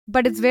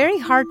but it's very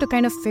hard to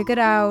kind of figure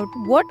out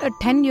what a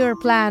 10-year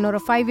plan or a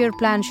 5-year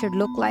plan should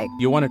look like.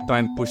 You want to try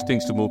and push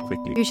things to move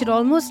quickly. You should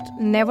almost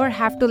never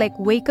have to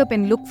wake up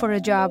and look for a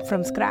job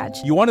from scratch.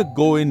 You want to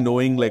go in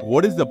knowing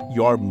what is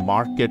your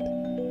market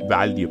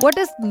value. What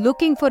does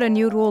looking for a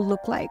new role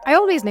look like? I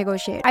always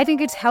negotiate. I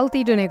think it's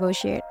healthy to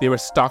negotiate. They were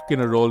stuck in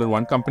a role in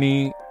one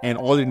company and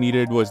all they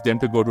needed was them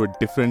to go to a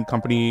different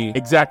company,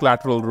 exact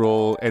lateral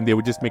role, and they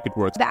would just make it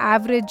work. The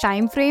average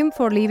time frame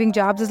for leaving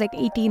jobs is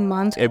 18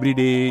 months. Every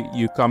day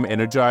you come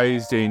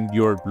energized and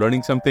you're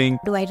learning something.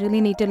 Do I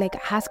really need to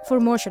ask for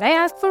more? Should I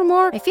ask for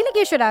more? I feel like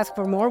you should ask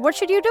for more. What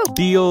should you do?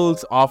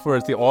 Deals,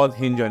 offers, they all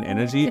hinge on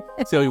energy.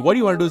 So what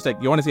you want to do is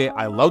you want to say,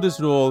 I love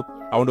this role.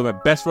 I want to do my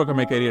best work of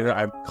my career.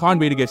 I can't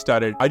wait to get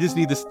started. I just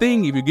need this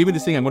thing. If you give me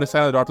this thing, I'm going to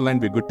sign the dotted line.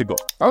 We're good to go.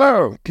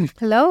 Hello.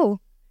 Hello.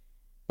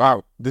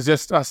 Wow. This is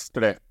just us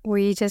today.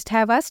 We just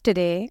have us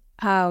today.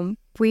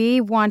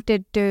 We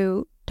wanted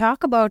to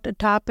talk about a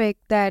topic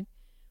that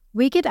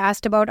we get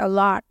asked about a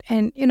lot.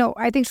 And,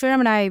 I think Sriram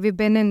and I, we've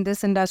been in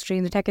this industry,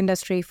 in the tech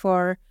industry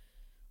for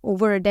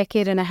over a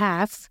decade and a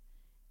half.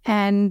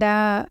 And,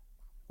 and,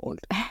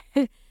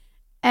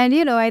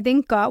 I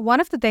think one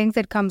of the things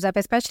that comes up,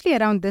 especially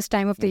around this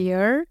time of the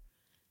year,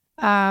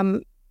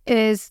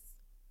 is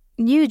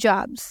new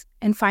jobs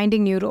and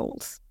finding new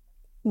roles.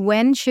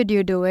 When should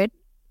you do it?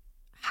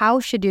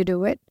 How should you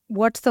do it?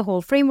 What's the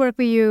whole framework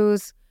we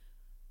use?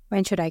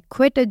 When should I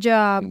quit a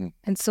job?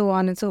 And so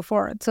on and so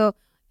forth. So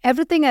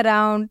everything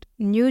around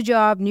new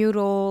job, new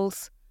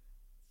roles,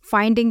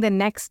 finding the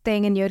next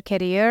thing in your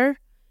career.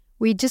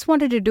 We just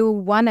wanted to do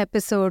one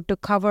episode to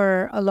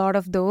cover a lot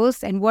of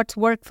those and what's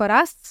worked for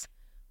us,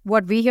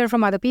 what we hear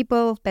from other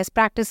people, best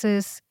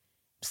practices,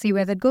 see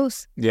where that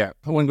goes. Yeah.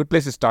 One good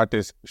place to start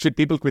is, should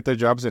people quit their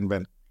jobs and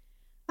when?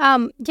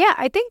 Yeah,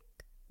 I think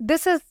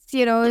this is,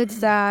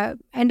 it's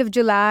end of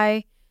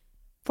July.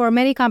 For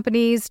many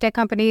companies, tech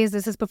companies,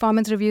 this is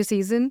performance review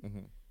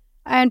season.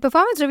 And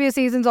performance review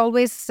season is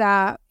always,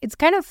 it's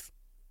kind of,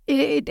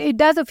 it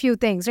does a few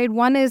things, right?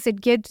 One is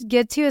it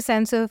gets you a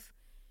sense of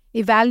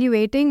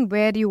evaluating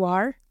where you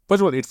are.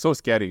 First of all, it's so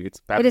scary. It's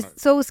paranoid. It is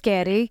so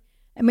scary.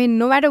 I mean,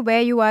 no matter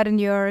where you are in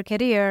your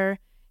career,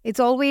 it's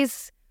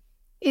always,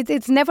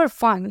 it's never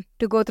fun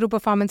to go through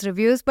performance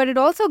reviews, but it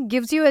also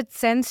gives you a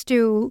sense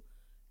to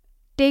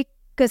take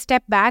a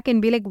step back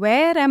and be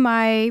where am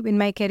I in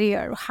my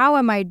career? How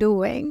am I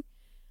doing?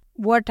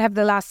 What have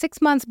the last 6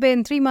 months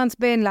been, 3 months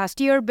been, last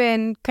year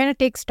been? Kind of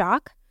take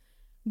stock,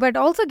 but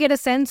also get a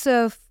sense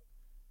of,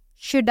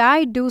 should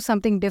I do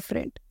something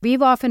different?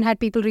 We've often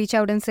had people reach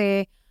out and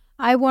say,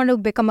 I want to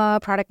become a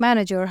product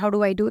manager. How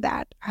do I do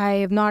that? I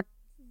have not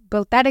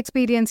built that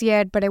experience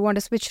yet, but I want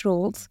to switch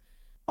roles.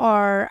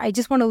 Or I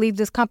just want to leave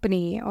this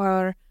company,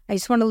 or I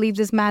just want to leave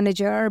this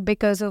manager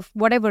because of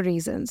whatever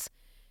reasons.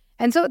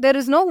 And so there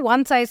is no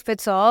one size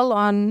fits all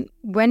on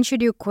when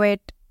should you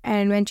quit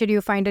and when should you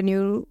find a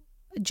new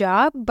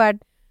job, but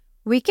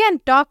we can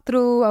talk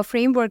through a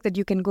framework that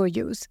you can go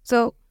use.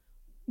 So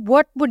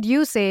what would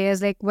you say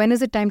is when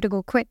is it time to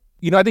go quit?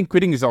 I think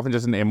quitting is often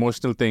just an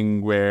emotional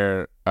thing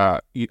where I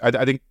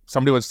think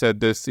somebody once said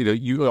this,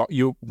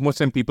 you most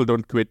time people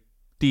don't quit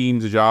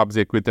teams, jobs,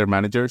 they quit their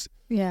managers.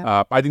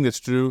 Yeah. I think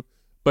that's true.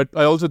 But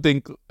I also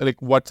think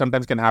what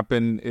sometimes can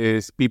happen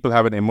is people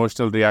have an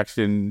emotional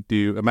reaction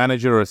to a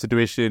manager or a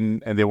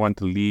situation and they want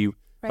to leave,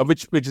 right.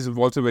 which is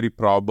also very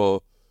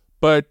probable.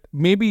 But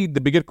maybe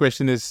the bigger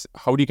question is,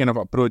 how do you kind of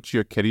approach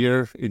your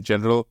career in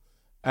general?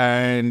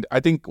 And I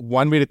think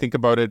one way to think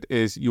about it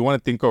is you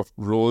want to think of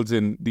roles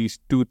in these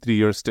 2-3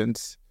 year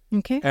stints.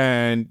 Okay.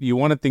 And you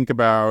want to think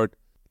about,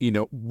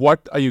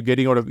 what are you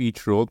getting out of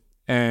each role?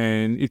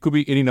 And it could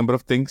be any number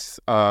of things.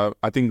 I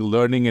think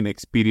learning and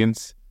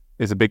experience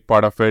is a big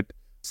part of it.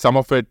 Some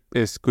of it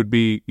could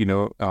be,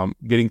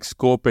 getting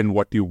scope in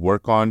what you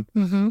work on.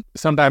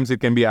 Sometimes it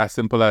can be as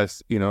simple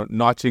as,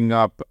 notching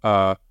up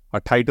a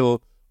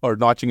title or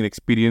notching an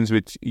experience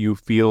which you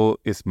feel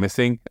is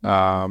missing.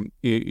 Some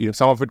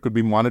of it could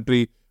be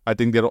monetary. I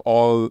think they're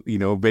all,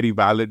 very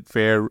valid,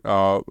 fair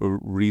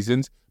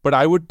reasons. But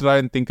I would try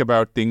and think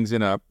about things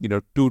in a,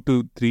 2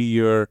 to 3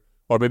 year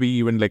or maybe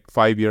even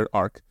 5 year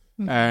arc.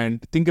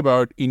 And think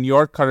about in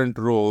your current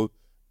role,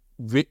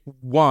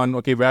 one,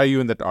 okay, where are you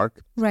in that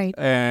arc? Right.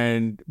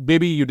 And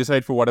maybe you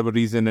decide for whatever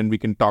reason, and we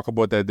can talk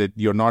about that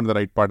you're not in the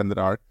right part in that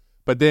arc.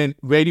 But then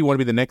where do you want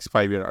to be the next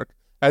 5 year arc?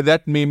 And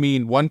that may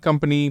mean one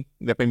company,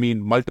 that may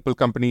mean multiple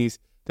companies,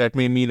 that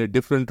may mean a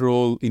different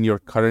role in your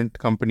current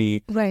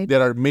company. Right.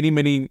 There are many,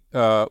 many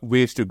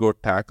ways to go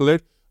tackle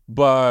it.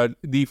 But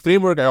the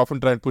framework I often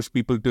try and push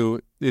people to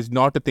is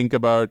not to think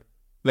about,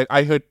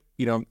 I heard,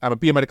 I'm a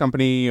PM at a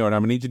company or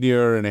I'm an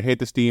engineer and I hate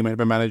this team, I hate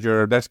my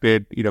manager, that's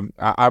great.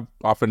 I've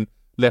often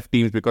left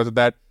teams because of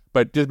that.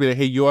 But just be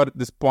hey, you are at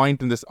this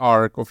point in this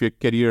arc of your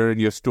career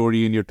and your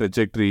story and your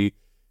trajectory.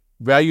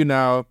 Where are you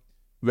now?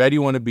 Where do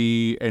you want to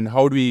be? And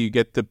how do we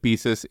get the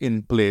pieces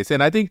in place?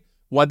 And I think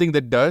one thing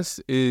that does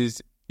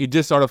is it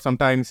just sort of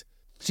sometimes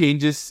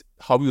changes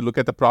how you look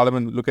at the problem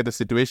and look at the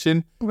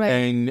situation. Right.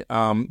 And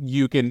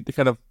you can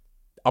kind of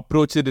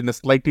approach it in a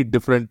slightly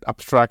different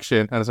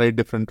abstraction and a slightly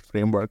different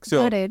framework.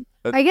 So, got it.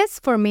 I guess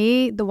for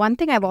me, the one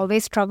thing I've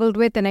always struggled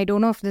with, and I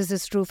don't know if this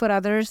is true for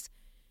others,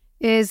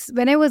 is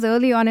when I was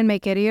early on in my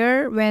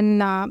career,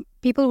 when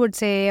people would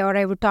say, or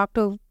I would talk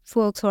to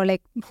folks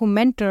who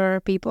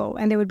mentor people,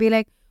 and they would be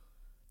like,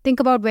 think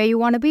about where you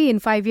want to be in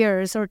 5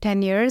 years or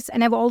 10 years.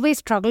 And I've always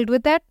struggled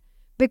with that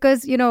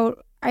because,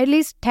 at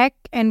least tech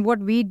and what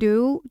we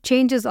do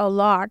changes a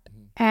lot.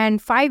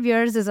 And 5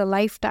 years is a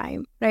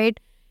lifetime, right?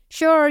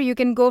 Sure, you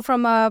can go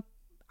from a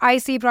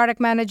IC product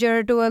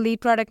manager to a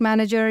lead product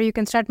manager. You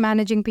can start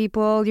managing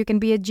people. You can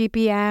be a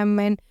GPM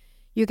and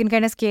you can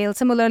kind of scale.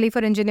 Similarly, for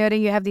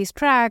engineering, you have these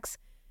tracks.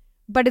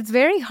 But it's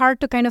very hard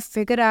to kind of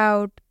figure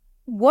out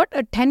what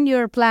a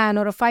 10-year plan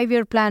or a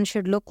 5-year plan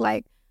should look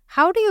like.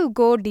 How do you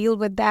go deal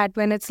with that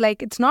when it's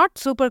like it's not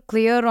super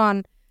clear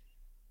on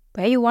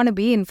where you want to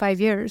be in 5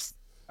 years?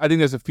 I think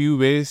there's a few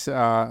ways,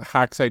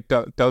 hacks I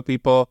tell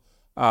people.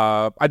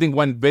 I think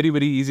one very,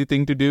 very easy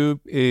thing to do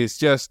is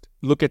just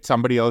look at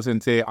somebody else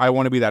and say, I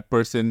want to be that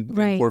person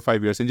in 4 or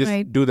 5 years, and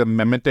just do the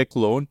memetic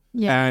clone.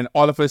 Yeah. And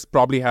all of us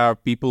probably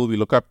have people we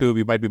look up to.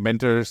 We might be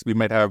mentors. We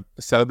might have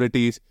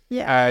celebrities.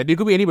 Yeah. And it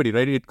could be anybody,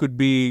 right? It could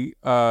be,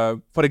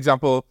 for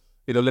example,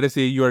 let us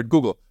say you're at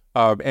Google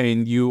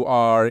and you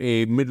are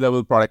a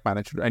mid-level product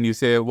manager, and you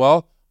say,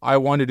 well, I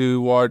want to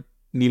do what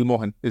Neil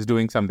Mohan is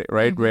doing someday,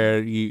 right? Mm-hmm.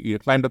 Where you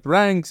climbed up the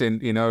ranks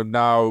and,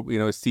 now,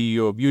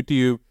 CEO of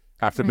YouTube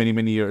after many,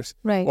 many years.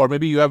 Right. Or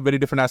maybe you have very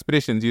different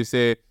aspirations. You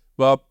say,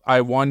 well,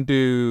 I want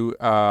to,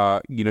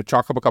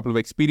 chalk up a couple of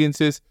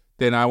experiences.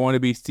 Then I want to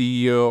be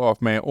CEO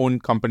of my own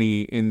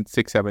company in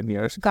 6-7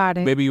 years. Got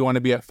it. Maybe you want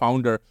to be a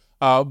founder.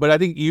 But I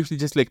think usually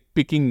just like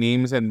picking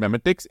names and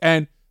memetics.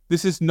 And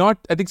this is not,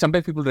 I think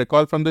sometimes people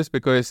recoil from this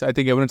because I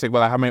think everyone's like,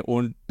 well, I have my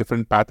own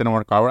different path and I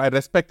want to cover. I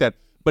respect that.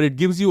 But it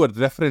gives you a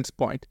reference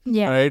point.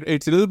 Yeah. Right?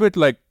 It's a little bit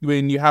like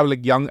when you have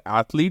like young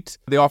athletes,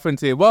 they often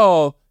say,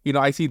 well,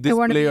 I see this player. I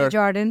want to be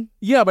Jordan.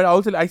 Yeah, but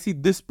also I see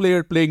this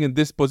player playing in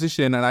this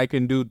position and I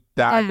can do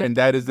that. And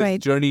that is this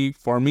journey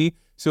for me.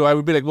 So I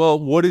would be like, well,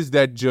 what is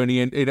that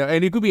journey? And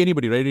and it could be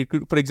anybody, right? It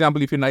could, for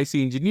example, if you're an IC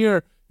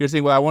engineer, you're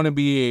saying, well, I want to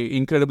be an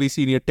incredibly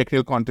senior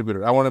technical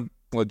contributor. I want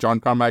to, John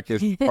Carmack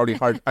is probably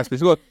hard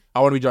aspiration. Well,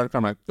 I want to be John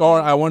Carmack. Or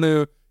I want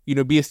to,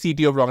 be a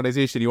CTO of an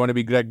organization. You want to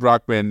be Greg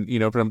Brockman,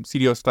 from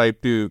CTO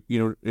Stripe to,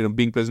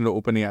 being president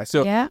of OpenAI.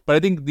 So, but I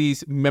think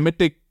these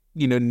memetic,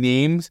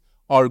 names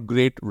are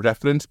great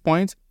reference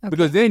points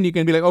because then you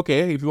can be like,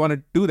 okay, if you want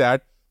to do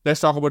that, let's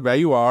talk about where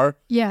you are,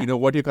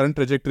 what your current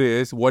trajectory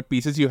is, what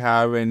pieces you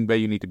have, and where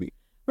you need to be.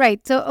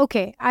 Right. So,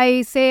 okay,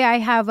 I say I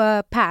have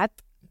a path.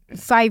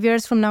 5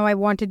 years from now, I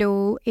want to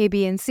do A,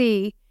 B, and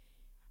C.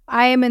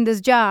 I am in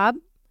this job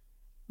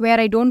where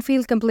I don't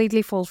feel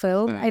completely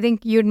fulfilled. I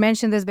think you'd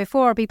mentioned this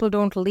before. People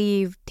don't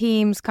leave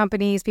teams,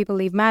 companies, people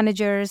leave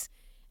managers.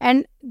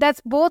 And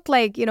that's both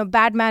like,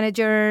 bad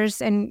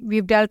managers, and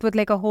we've dealt with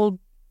like a whole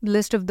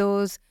list of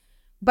those.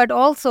 But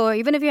also,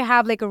 even if you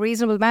have like a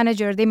reasonable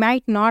manager, they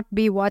might not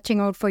be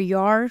watching out for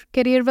your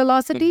career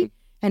velocity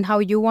and how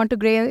you want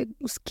to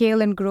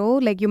scale and grow.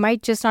 Like you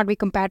might just not be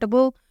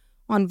compatible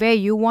on where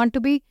you want to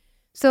be.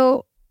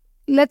 So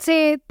let's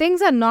say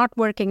things are not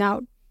working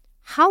out.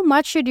 How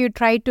much should you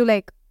try to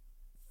like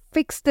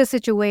fix the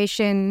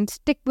situation,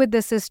 stick with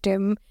the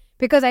system?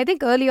 Because I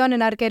think early on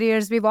in our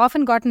careers, we've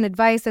often gotten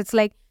advice that's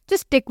like,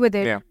 just stick with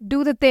it,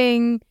 do the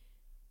thing,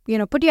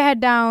 put your head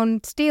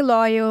down, stay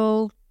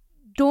loyal,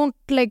 don't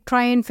like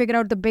try and figure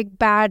out the big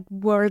bad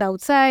world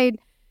outside.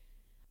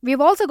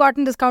 We've also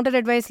gotten this counter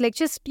advice like,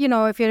 just,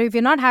 if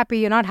you're not happy,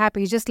 you're not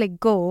happy, just like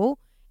go.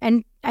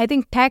 And I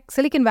think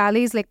Silicon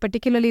Valley is like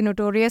particularly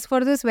notorious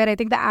for this, where I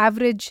think the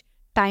average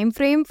time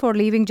frame for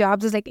leaving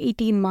jobs is like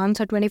 18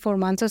 months or 24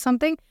 months or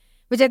something,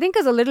 which I think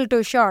is a little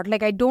too short.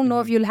 Like, I don't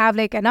know if you'll have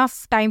like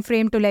enough time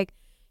frame to like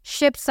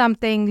ship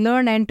something,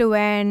 learn end to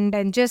end,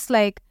 and just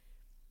like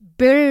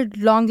build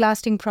long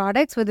lasting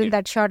products within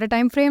that shorter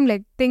time frame.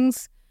 Like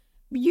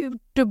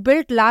to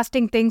build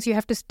lasting things, you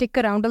have to stick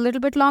around a little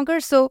bit longer.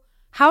 So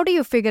how do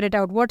you figure it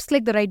out? What's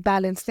like the right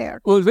balance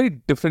there? Well, it's very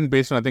different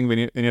based on, I think,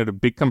 when you're a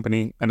big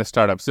company and a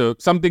startup. So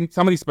some of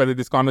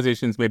these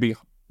conversations, maybe,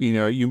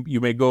 you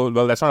may go,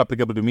 well, that's not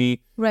applicable to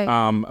me.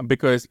 Right.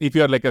 Because if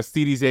you're like a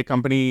Series A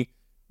company,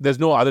 there's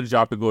no other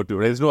job to go to.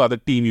 Right? There's no other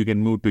team you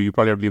can move to. You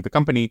probably have to leave the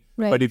company.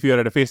 Right. But if you're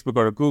at a Facebook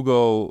or a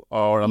Google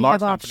or a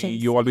large company,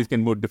 you always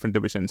can move different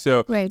divisions.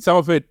 So some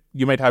of it,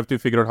 you might have to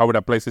figure out how it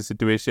applies to the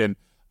situation.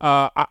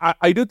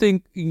 I do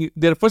think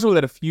there are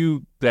a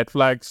few red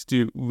flags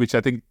which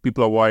I think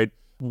people avoid.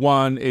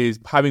 One is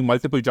having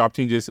multiple job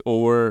changes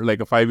over like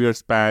a 5-year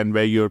span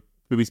where you're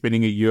maybe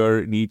spending a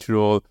year in each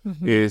role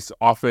is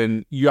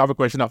often, you have a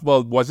question of,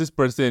 well, was this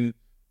person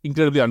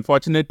incredibly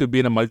unfortunate to be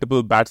in a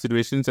multiple bad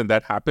situations and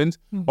that happens?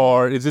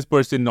 Or is this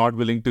person not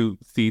willing to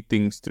see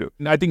things through?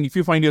 And I think if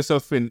you find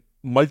yourself in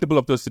multiple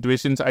of those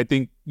situations, I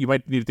think you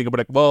might need to think about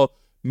like, well,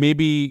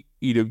 maybe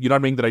you're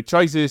not making the right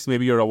choices.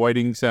 Maybe you're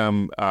avoiding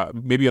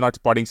maybe you're not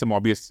spotting some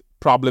obvious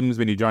problems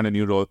when you join a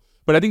new role.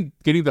 But I think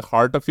getting the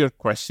heart of your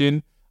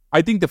question,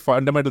 I think the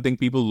fundamental thing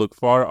people look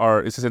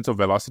for is a sense of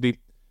velocity.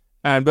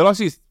 And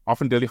velocity is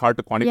often really hard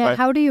to quantify. Yeah,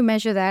 how do you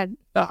measure that?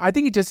 I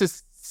think it's just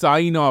a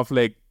sign of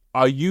like,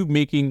 are you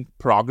making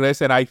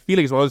progress? And I feel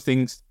like it's one of those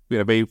things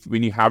where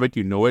when you have it,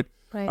 you know it.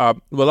 Right.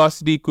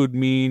 Velocity could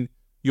mean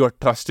you're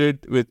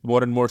trusted with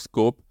more and more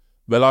scope.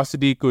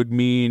 Velocity could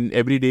mean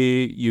every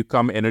day you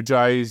come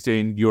energized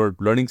and you're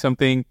learning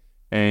something.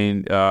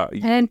 And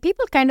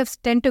people kind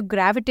of tend to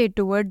gravitate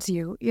towards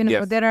you.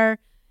 Yes. There are,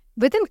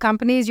 within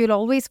companies, you'll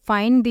always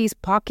find these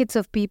pockets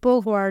of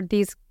people who are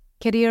these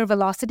career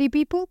velocity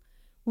people,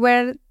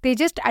 where they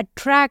just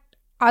attract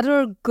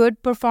other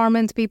good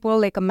performance people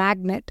like a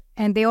magnet,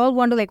 and they all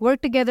want to like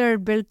work together,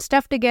 build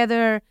stuff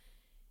together.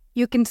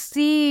 You can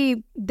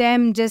see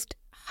them just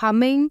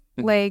humming.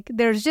 Like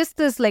there's just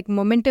this like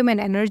momentum and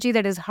energy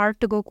that is hard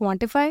to go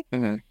quantify.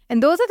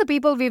 And those are the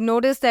people we've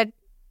noticed that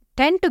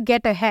tend to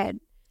get ahead.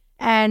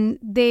 And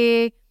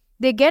they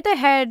get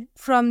ahead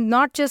from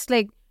not just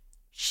like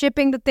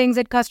shipping the things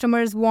that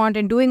customers want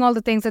and doing all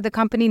the things that the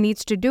company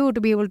needs to do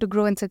to be able to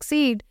grow and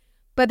succeed,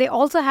 but they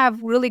also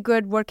have really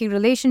good working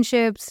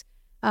relationships.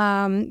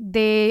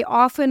 They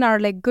often are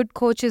like good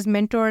coaches,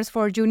 mentors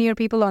for junior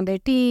people on their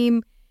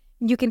team.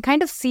 You can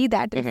kind of see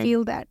that and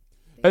feel that.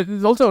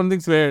 There's also one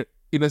things where,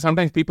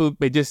 sometimes people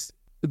may just,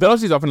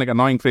 velocity is often like an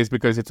annoying phrase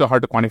because it's so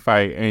hard to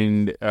quantify,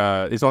 and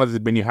it's not as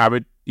when you have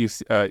it, you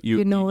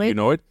know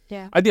it.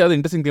 Yeah. I think the other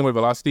interesting thing about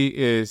velocity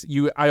is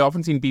I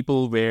often seen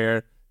people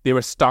where they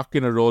were stuck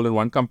in a role in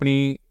one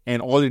company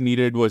and all they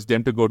needed was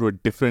them to go to a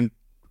different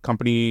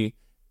company,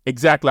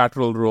 exact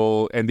lateral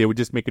role, and they would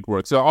just make it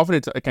work. So often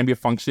it can be a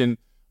function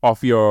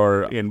of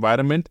your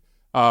environment.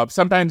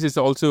 Sometimes it's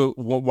also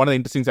one of the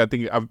interesting things I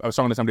think I was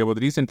talking to somebody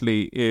about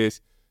recently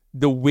is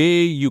the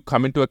way you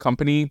come into a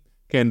company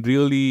can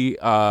really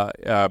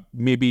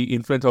maybe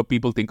influence how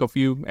people think of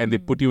you, and they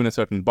put you in a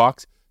certain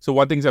box. So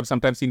one thing I've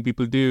sometimes seen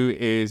people do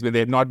is when they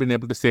have not been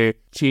able to say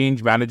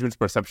change management's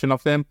perception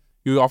of them,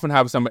 you often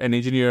have an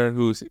engineer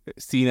who's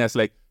seen as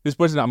like, this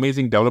person's an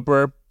amazing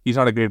developer, he's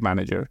not a great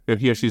manager.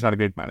 He or she's not a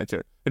great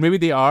manager. And maybe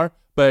they are,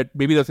 but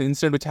maybe there's an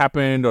incident which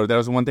happened, or there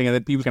was one thing, and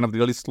then people kind of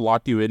really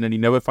slot you in, and you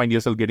never find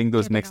yourself getting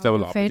those next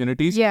level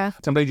opportunities. Yeah.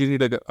 Sometimes you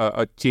need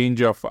a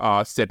change of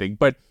setting.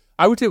 But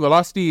I would say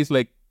velocity is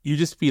like, you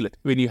just feel it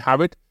when you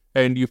have it,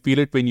 and you feel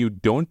it when you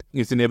don't.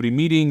 It's in every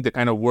meeting, the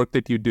kind of work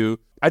that you do.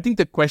 I think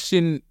the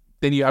question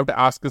then you have to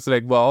ask is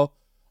like, well,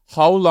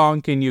 how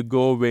long can you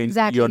go when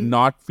you're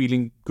not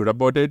feeling good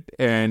about it?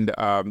 And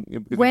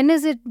when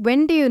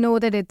do you know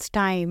that it's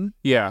time?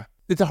 Yeah,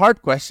 it's a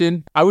hard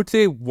question. I would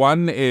say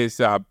one is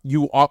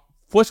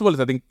first of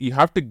all, I think you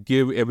have to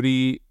give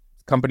every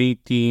company,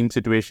 team,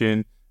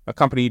 situation, a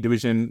company,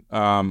 division,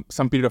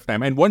 some period of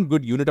time. And one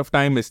good unit of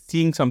time is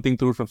seeing something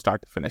through from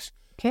start to finish.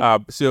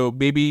 Okay. So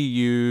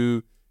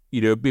maybe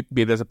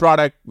maybe there's a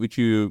product which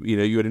you're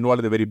involved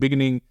at the very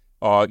beginning,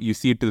 or you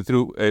see it through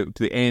to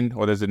the end,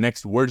 or there's the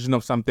next version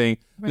of something.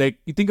 Right. Like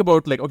you think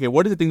about like, okay,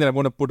 what is the thing that I'm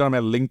going to put on my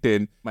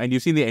LinkedIn? And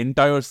you've seen the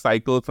entire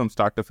cycle from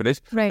start to finish.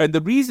 Right. And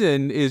the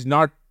reason is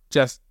not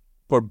just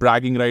for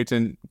bragging rights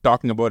and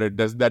talking about it.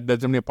 That's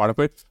definitely a part of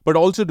it. But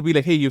also to be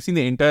like, hey, you've seen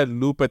the entire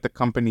loop at the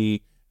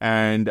company,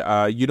 and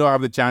you don't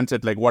have the chance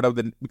at like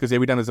because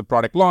every time there's a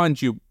product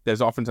launch,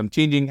 there's often some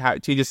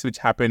changes which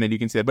happen, and you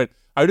can see that. But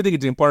I do think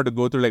it's important to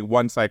go through like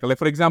one cycle. Like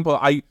for example,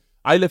 I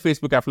left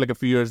Facebook after like a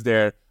few years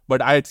there,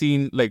 but I had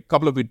seen like a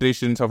couple of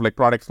iterations of like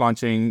products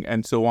launching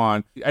and so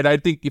on. And I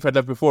think if I'd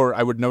left before,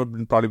 I would never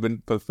probably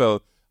been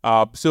fulfilled.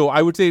 So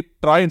I would say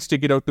try and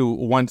stick it out to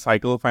one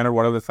cycle, find out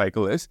whatever the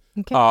cycle is,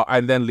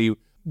 and then leave.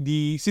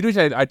 The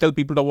situation I tell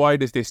people to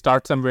avoid is they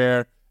start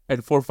somewhere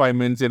at 4 or 5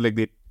 minutes and like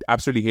they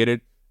absolutely hate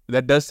it.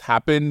 That does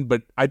happen,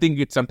 but I think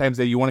it's sometimes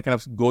that you want to kind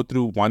of go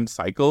through one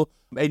cycle.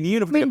 And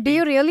even do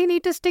you really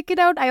need to stick it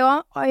out? I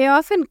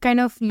often kind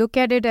of look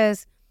at it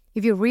as,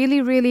 if you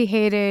really, really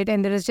hate it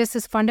and there is just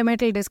this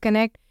fundamental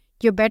disconnect,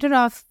 you're better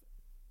off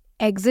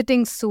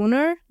exiting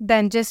sooner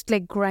than just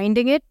like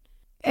grinding it.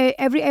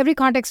 Every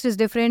context is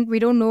different. We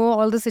don't know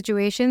all the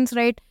situations,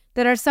 right?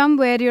 There are some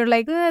where you're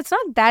like, it's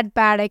not that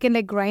bad, I can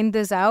like grind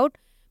this out.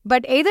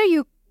 But either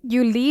you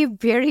leave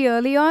very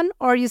early on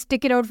or you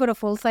stick it out for a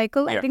full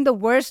cycle. Yeah. I think the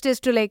worst is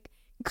to like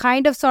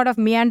kind of sort of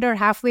meander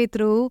halfway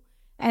through,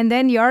 and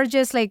then you're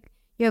just like,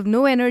 you have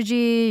no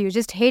energy, you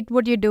just hate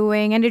what you're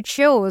doing, and it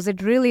shows.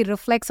 It really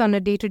reflects on a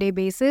day-to-day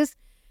basis.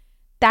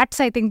 That's,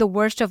 I think, the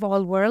worst of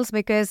all worlds,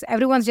 because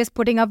everyone's just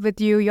putting up with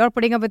you, you're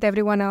putting up with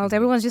everyone else,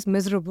 everyone's just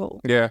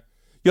miserable. Yeah.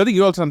 I think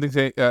you also I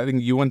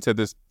think you once said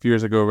this a few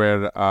years ago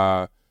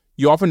where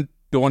you often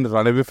don't want to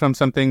run away from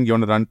something, you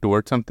want to run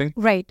towards something.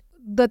 Right.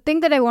 The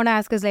thing that I want to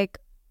ask is like,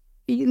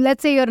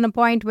 let's say you're in a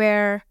point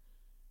where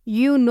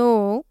you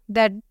know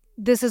that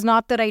this is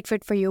not the right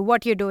fit for you,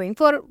 what you're doing,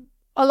 for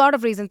a lot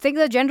of reasons. Things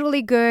are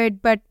generally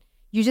good, but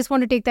you just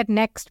want to take that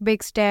next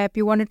big step.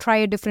 You want to try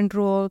a different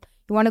role.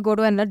 You want to go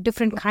to a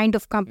different kind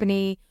of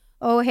company.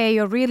 Oh, hey,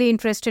 you're really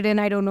interested in,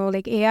 I don't know,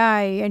 like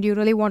AI, and you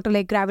really want to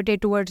like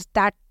gravitate towards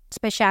that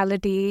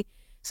specialty.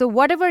 So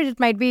whatever it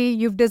might be,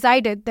 you've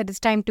decided that it's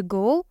time to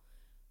go.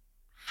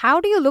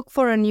 How do you look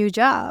for a new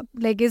job?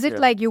 Like, is it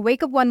like you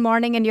wake up one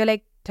morning and you're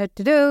like, to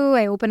do.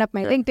 I open up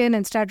my LinkedIn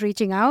and start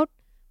reaching out.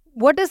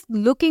 What does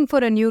looking for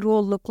a new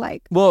role look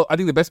like? Well, I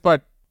think the best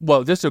part,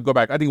 just to go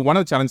back, I think one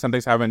of the challenges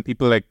sometimes have when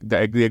people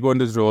they go in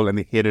this role and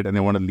they hate it and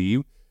they want to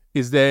leave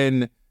is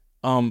then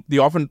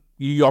you often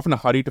in a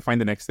hurry to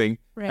find the next thing.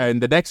 Right.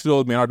 And the next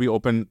role may not be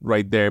open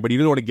right there, but you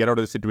don't want to get out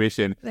of the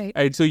situation. Right.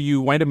 And so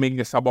you wind up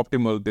making a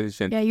suboptimal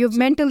decision. Yeah, you've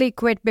mentally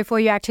quit before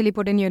you actually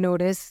put in your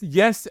notice.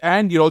 Yes,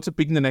 and you're also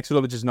picking the next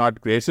role, which is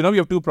not great. So now we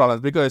have two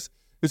problems because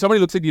if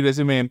somebody looks at your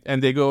resume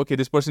and they go, okay,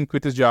 this person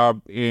quit his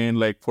job in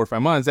like 4 or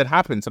 5 months, that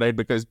happens, right?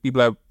 Because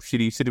people have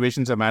shitty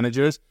situations as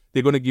managers.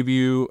 They're going to give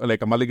you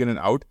like a mulligan and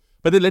out.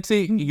 But then let's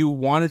say you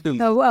wanted to...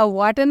 A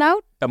what and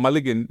out? A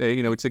mulligan,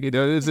 it's like,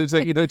 it's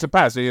like, it's a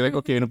pass. So you're like,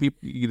 okay,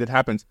 that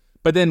happens.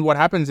 But then what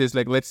happens is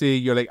like, let's say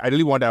you're like, I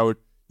really want out.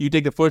 You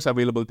take the first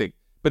available thing.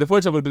 But the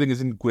first available thing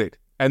isn't great.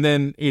 And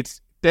then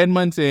it's 10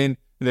 months in,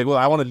 and like, well,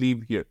 I want to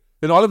leave here.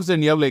 Then all of a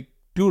sudden you have like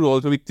 2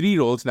 roles, maybe 3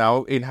 roles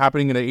now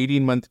happening in an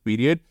 18-month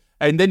period.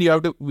 And then you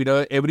have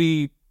to,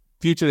 every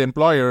future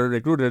employer,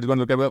 recruiter is going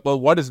to look at, well,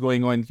 what is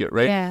going on here,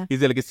 right? Yeah. Is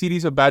there like a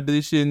series of bad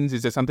decisions?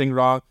 Is there something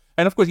wrong?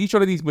 And of course, each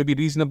one of these may be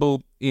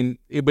reasonable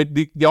but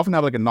they often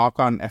have like a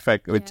knock-on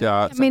effect, which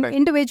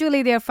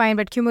individually they're fine,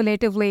 but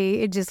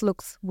cumulatively it just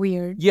looks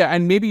weird. Yeah,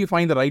 and maybe you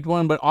find the right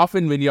one, but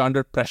often when you're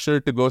under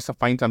pressure to go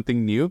find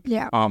something new,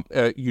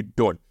 you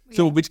don't.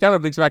 So which kind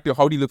of brings back to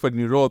how do you look for a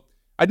new role?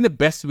 I think the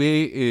best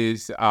way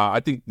is, I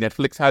think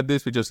Netflix had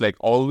this, which is like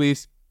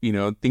always,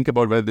 think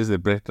about whether this is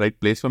the right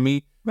place for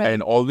me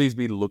and always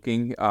be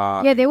looking.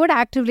 They would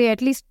actively,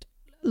 at least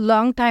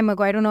long time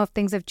ago, I don't know if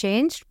things have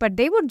changed, but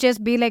they would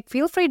just be like,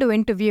 feel free to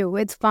interview.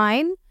 It's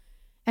fine.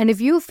 And if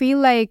you feel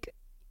like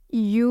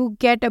you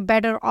get a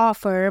better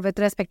offer with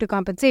respect to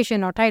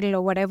compensation or title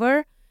or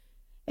whatever,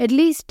 at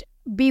least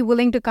be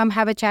willing to come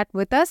have a chat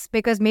with us,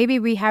 because maybe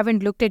we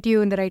haven't looked at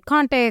you in the right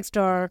context,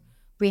 or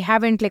we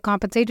haven't like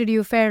compensated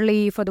you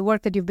fairly for the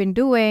work that you've been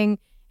doing.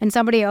 And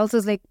somebody else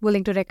is like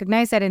willing to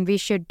recognize that, and we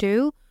should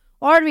too.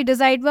 Or we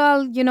decide,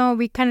 well,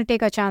 we kind of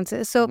take our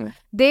chances. So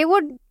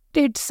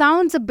it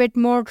sounds a bit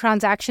more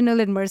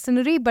transactional and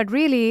mercenary, but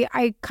really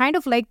I kind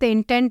of like the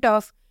intent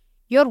of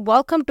you're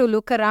welcome to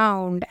look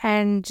around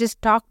and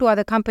just talk to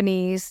other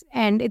companies,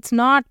 and it's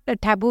not a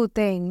taboo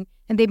thing.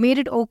 And they made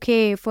it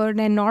okay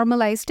and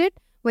normalized it,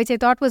 which I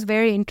thought was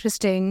very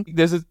interesting.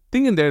 There's a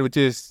thing in there which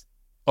is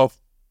of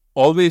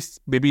always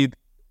maybe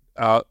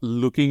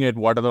looking at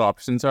what other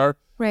options are.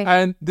 Right.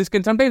 And this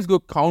can sometimes go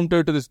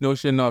counter to this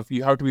notion of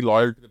you have to be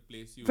loyal to the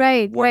place you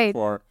work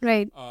for.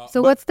 Right.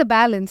 So what's the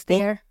balance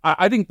there?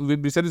 I think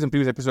we said this in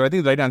previous episode. I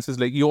think the right answer is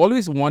like you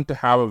always want to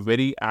have a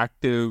very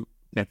active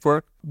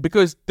network,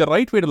 because the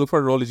right way to look for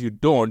a role is you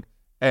don't.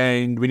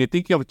 And when you're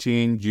thinking of a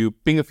change, you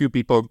ping a few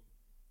people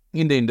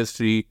in the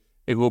industry,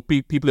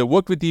 people who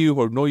work with you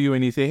or know you,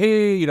 and you say,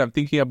 hey, I'm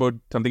thinking about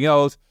something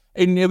else.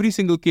 In every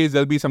single case,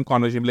 there'll be some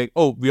conversation like,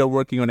 oh, we are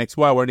working on X,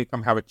 Y, why don't you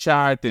come have a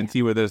chat and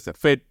see whether there's a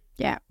fit.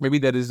 Yeah. Maybe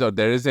there is or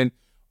there isn't.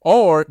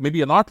 Or maybe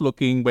you're not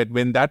looking, but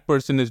when that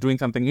person is doing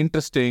something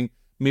interesting,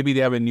 maybe they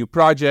have a new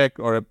project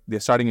or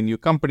they're starting a new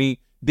company,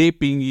 they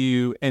ping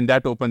you and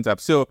that opens up.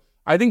 So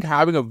I think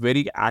having a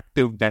very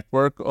active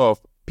network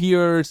of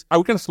peers, I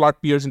would kind of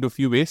slot peers into a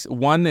few ways.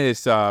 One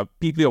is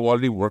people you've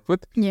already worked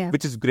with,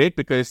 which is great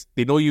because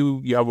they know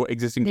you have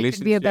existing relationships.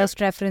 They could be your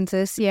best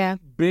references,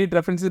 Great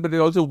references, but they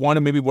also want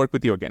to maybe work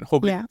with you again.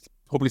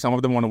 Hopefully some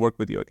of them want to work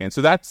with you again.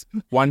 So that's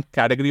one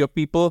category of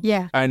people.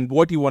 Yeah. And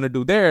what you want to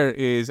do there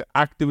is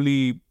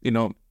actively,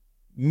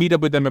 meet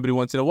up with them every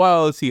once in a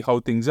while, see how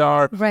things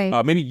are.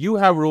 Right. Maybe you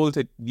have roles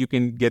that you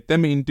can get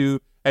them into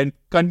and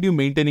continue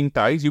maintaining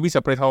ties. You'll be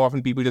surprised how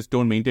often people just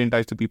don't maintain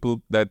ties to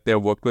people that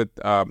they've worked with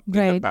in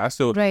the past.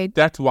 So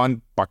that's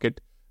one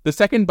bucket. The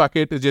second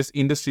bucket is just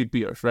industry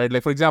peers, right?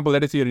 Like, for example,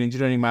 let us say you're an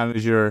engineering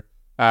manager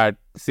at,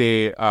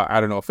 say,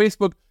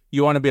 Facebook.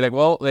 You want to be like,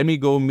 well, let me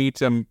go meet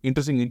some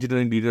interesting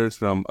engineering leaders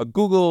from a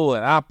Google,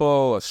 an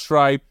Apple, a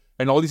Stripe,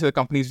 and all these other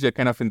companies which are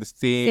kind of in the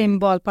same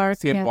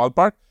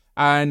ballpark.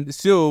 And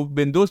so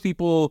when those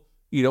people,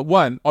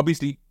 one,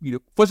 obviously,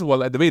 first of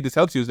all, the way this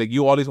helps you is like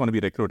you always want to be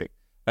recruiting,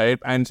 right?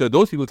 And so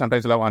those people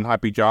sometimes will have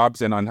unhappy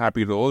jobs and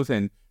unhappy roles,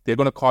 and they're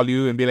going to call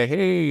you and be like,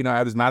 hey, I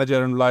have this manager I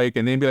don't like,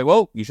 and then be like,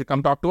 well, you should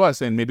come talk to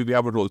us and maybe we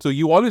have a role. So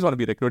you always want to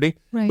be recruiting,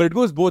 but it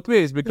goes both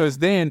ways, because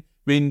then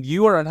when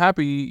you are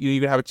unhappy,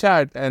 you can have a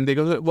chat and they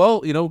go,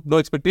 well, no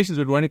expectations,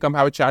 but when you come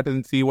have a chat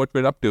and see what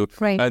we're up to.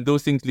 Right. And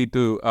those things lead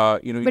to,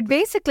 But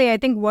basically, I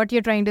think what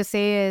you're trying to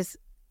say is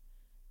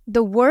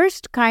the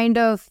worst kind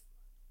of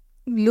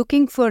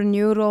looking for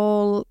new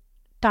role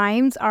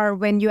times are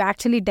when you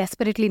actually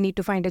desperately need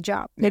to find a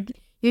job. That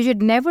you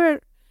should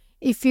never,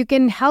 if you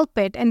can help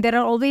it, and there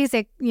are always,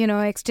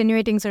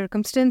 extenuating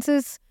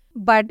circumstances,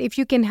 but if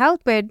you can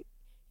help it,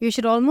 you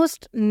should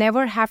almost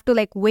never have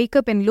to wake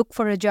up and look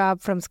for a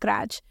job from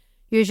scratch.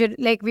 You should,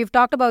 we've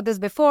talked about this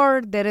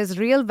before, there is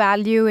real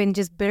value in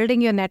just building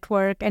your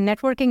network, and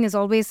networking is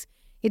always,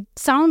 it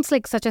sounds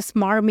like such a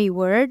smarmy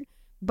word,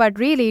 but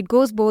really it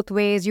goes both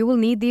ways. You will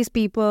need these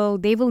people,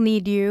 they will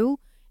need you,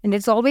 and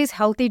it's always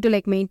healthy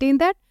to maintain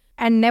that.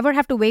 and never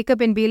have to wake up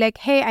and be like,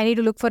 hey, I need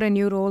to look for a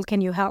new role. Can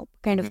you help?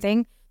 Kind of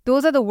thing.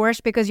 Those are the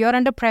worst because you're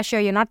under pressure.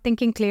 You're not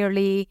thinking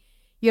clearly.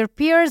 Your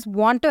peers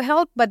want to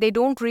help, but they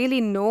don't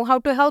really know how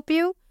to help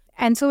you.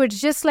 And so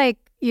it's just like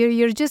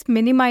you're just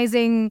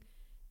minimizing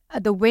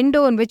the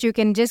window in which you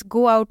can just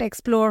go out,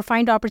 explore,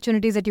 find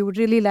opportunities that you would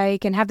really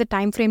like and have the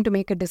time frame to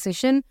make a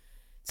decision.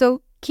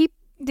 So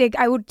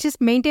I would just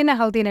maintain a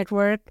healthy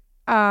network.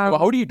 Well,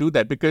 how do you do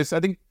that? Because I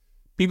think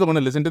people are going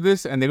to listen to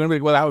this and they're going to be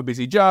like, well, I have a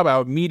busy job, I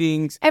have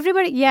meetings.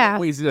 Everybody, yeah.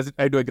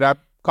 Do I grab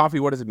coffee?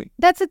 What does it mean?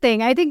 That's the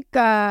thing. I think,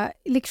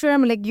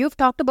 Sriram, like you've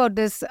talked about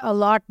this a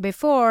lot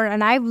before,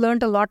 and I've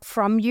learned a lot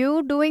from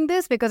you doing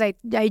this because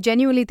I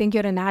genuinely think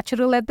you're a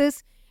natural at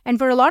this. And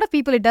for a lot of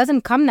people, it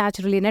doesn't come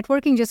naturally.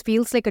 Networking just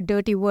feels like a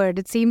dirty word.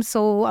 It seems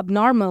so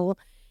abnormal.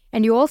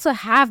 And you also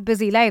have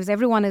busy lives.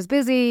 Everyone is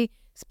busy,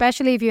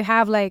 especially if you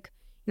have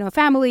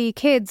family,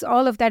 kids,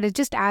 all of that. It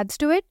just adds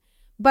to it.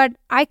 But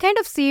I kind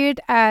of see it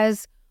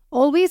as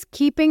always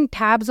keeping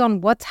tabs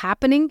on what's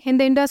happening in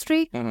the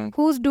industry,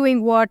 who's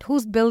doing what,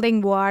 who's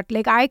building what.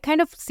 Like I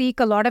kind of seek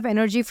a lot of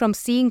energy from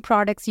seeing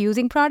products,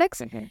 using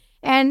products.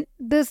 And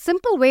the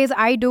simple ways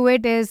I do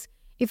it is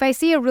if I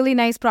see a really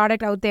nice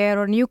product out there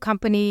or new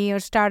company or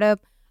startup,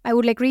 I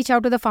would reach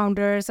out to the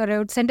founders or I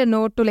would send a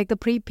note to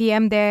the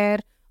PM there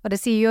or the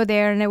CEO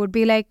there. And I would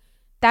be like,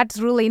 that's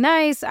really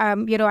nice. I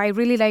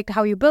really liked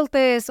how you built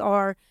this,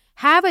 or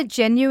have a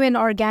genuine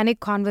organic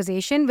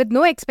conversation with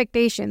no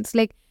expectations.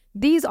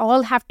 These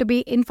all have to be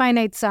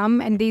infinite sum,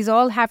 and these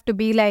all have to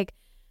be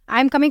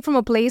I'm coming from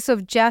a place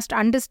of just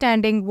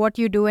understanding what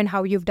you do and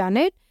how you've done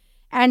it,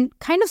 and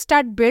kind of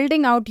start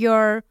building out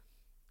your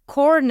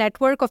core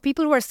network of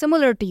people who are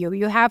similar to you.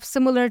 You have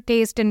similar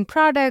taste in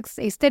products,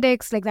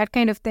 aesthetics, that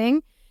kind of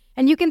thing.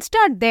 And you can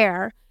start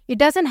there. It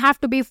doesn't have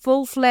to be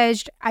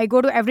full-fledged. I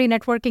go to every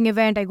networking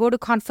event. I go to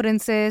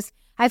conferences.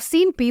 I've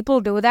seen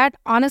people do that.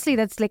 Honestly,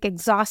 that's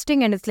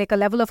exhausting, and it's a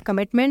level of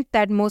commitment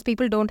that most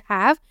people don't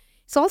have.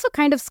 It's also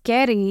kind of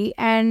scary,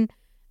 and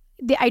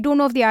I don't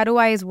know if the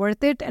ROI is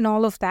worth it and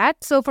all of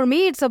that. So for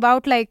me, it's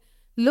about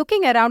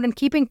looking around and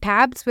keeping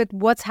tabs with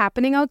what's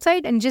happening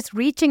outside and just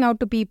reaching out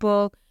to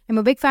people. I'm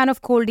a big fan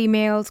of cold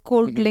emails,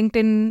 cold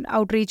LinkedIn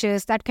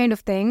outreaches, that kind of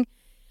thing.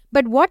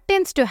 But what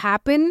tends to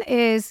happen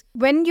is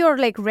when you're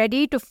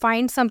ready to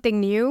find something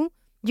new,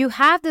 you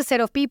have this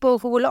set of people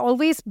who will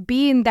always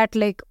be in that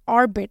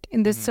orbit,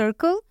 in this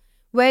circle,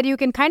 where you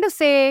can kind of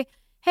say,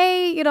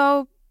 hey,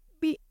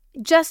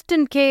 just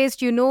in case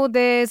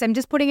this, I'm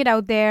just putting it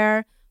out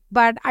there.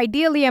 But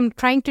ideally, I'm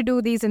trying to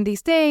do these and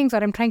these things, or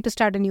I'm trying to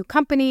start a new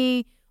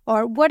company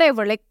or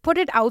whatever. Put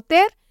it out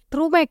there.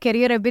 Through my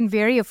career, I've been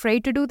very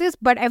afraid to do this.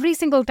 But every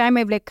single time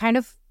I've kind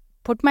of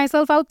put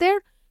myself out there,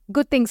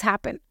 good things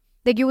happen.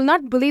 You will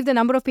not believe the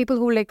number of people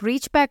who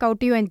reach back out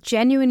to you and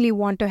genuinely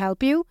want to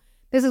help you.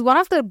 This is one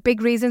of the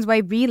big reasons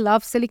why we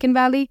love Silicon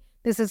Valley.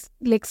 This is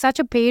such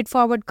a paid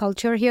forward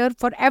culture here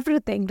for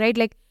everything,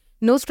 right?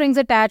 No strings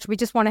attached. We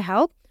just want to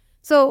help.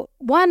 So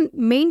one,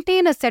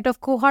 maintain a set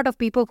of cohort of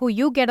people who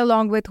you get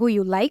along with, who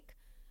you like,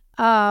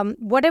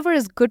 whatever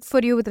is good for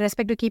you with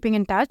respect to keeping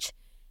in touch,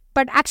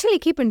 but actually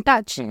keep in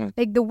touch.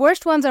 The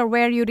worst ones are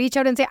where you reach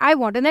out and say, I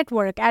want a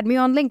network, add me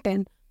on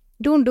LinkedIn.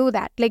 Don't do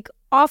that.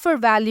 Offer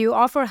value,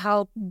 offer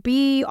help,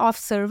 be of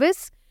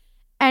service,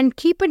 and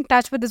keep in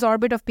touch with this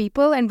orbit of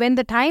people. And when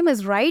the time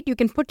is right, you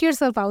can put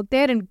yourself out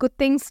there and good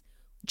things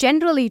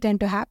generally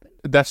tend to happen.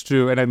 That's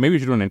true. And maybe we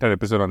should do an entire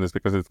episode on this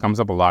because it comes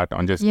up a lot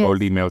on just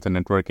cold emails and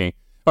networking.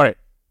 All right.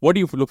 What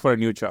do you look for a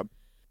new job?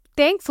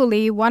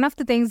 Thankfully, one of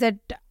the things that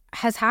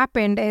has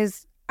happened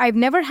is I've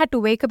never had to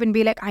wake up and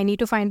be I need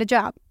to find a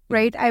job,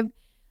 right?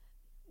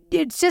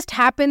 It's just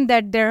happened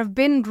that there have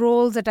been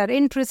roles that are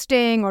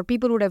interesting or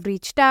people would have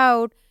reached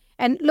out.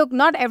 And look,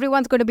 not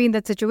everyone's going to be in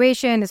that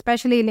situation,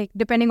 especially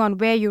depending on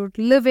where you're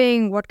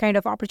living, what kind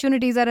of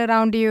opportunities are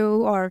around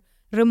you, or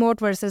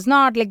remote versus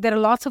not. There are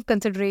lots of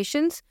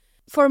considerations.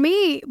 For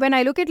me, when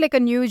I look at a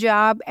new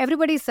job,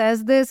 everybody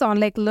says this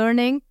on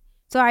learning.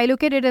 So I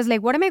look at it as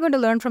what am I going to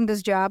learn from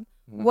this job?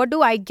 What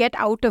do I get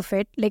out of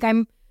it?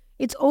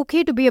 It's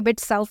okay to be a bit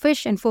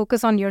selfish and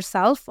focus on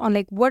yourself, on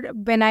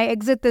when I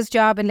exit this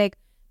job in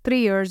 3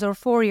 years or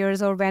 4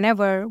 years or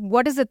whenever,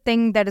 what is the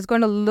thing that is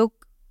going to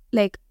look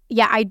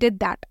yeah, I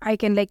did that. I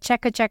can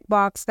check a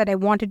checkbox that I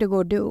wanted to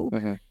go do.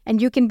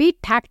 And you can be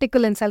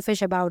tactical and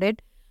selfish about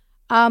it.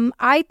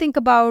 I think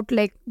about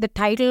the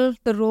title,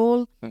 the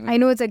role. I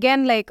know it's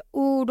again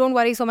ooh, don't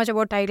worry so much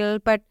about title.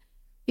 But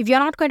if you're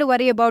not going to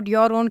worry about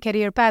your own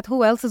career path,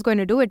 who else is going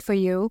to do it for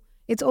you?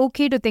 It's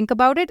okay to think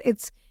about it.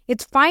 It's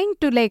fine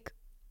to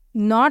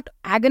not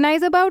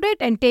agonize about it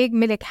and take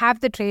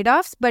have the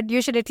trade-offs. But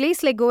you should at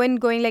least go in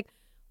going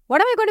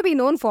what am I going to be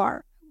known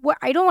for?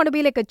 I don't want to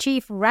be a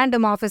chief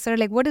random officer.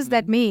 What does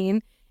that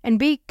mean? And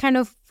be kind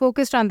of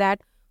focused on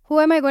that. Who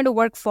am I going to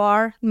work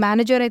for?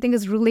 Manager, I think,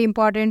 is really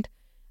important.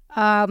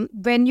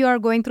 When you are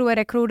going through a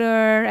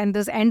recruiter and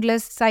this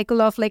endless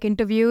cycle of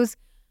interviews,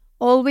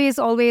 always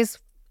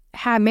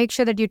make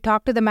sure that you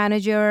talk to the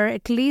manager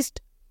at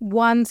least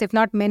once, if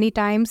not many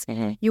times.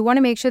 You want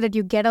to make sure that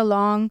you get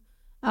along.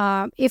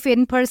 If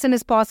in person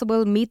is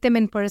possible, meet them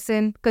in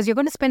person, because you're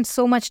going to spend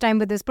so much time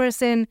with this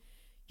person.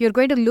 You're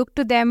going to look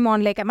to them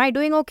on like, am I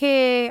doing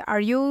okay?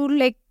 Are you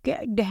like,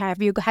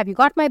 have you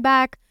got my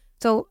back?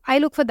 So I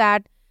look for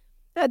that.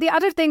 The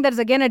other thing that is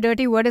again a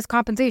dirty word is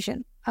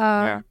compensation.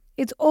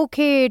 It's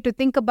okay to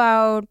think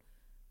about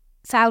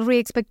salary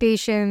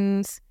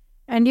expectations.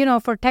 And,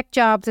 for tech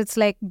jobs, it's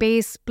like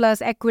base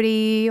plus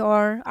equity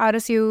or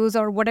RSUs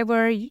or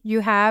whatever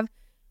you have.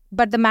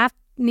 But the math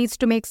needs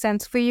to make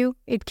sense for you.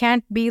 It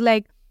can't be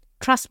like,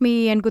 trust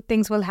me and good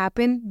things will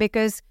happen,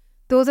 because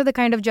those are the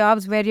kind of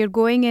jobs where you're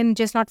going in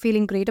just not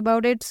feeling great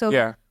about it.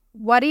 So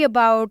worry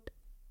about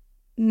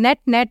net,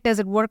 does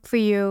it work for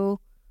you?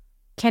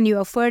 Can you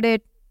afford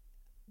it?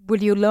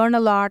 Will you learn a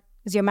lot?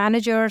 Is your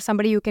manager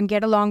somebody you can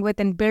get along with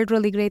and build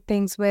really great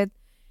things with?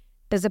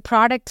 Does the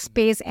product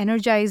space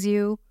energize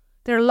you?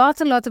 There are lots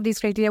and lots of these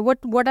criteria.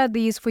 What are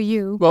these for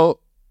you?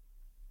 Well,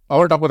 I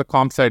want to talk about the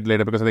comp side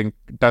later, because I think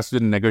that's the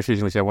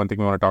negotiation, which is one thing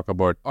we want to talk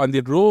about. On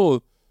the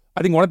role,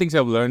 I think one of the things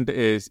I've learned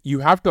is you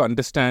have to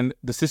understand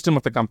the system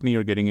of the company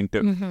you're getting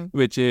into,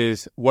 which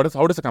is how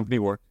does the company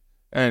work?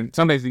 And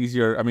sometimes it's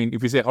easier. I mean,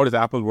 if you say, how does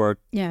Apple work?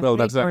 Well,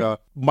 that's like a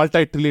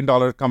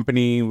multi-trillion-dollar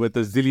company with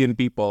a zillion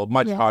people,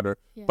 much harder.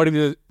 But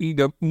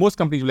if most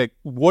companies are like,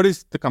 what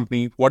is the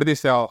company? What do they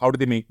sell? How do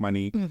they make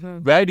money?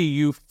 Where do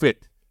you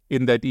fit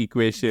in that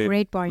equation?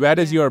 Great point. Where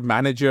does your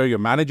manager, your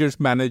manager's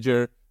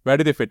manager, where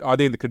do they fit? Are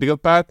they in the critical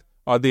path?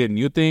 Are they a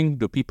new thing?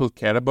 Do people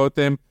care about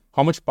them?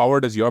 How much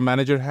power does your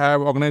manager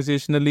have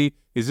organizationally?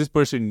 Is this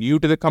person new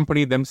to the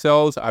company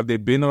themselves? Have they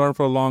been around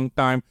for a long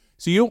time?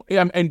 So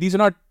and these are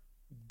not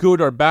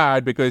good or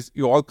bad because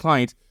you're all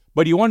clients,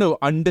 but you want to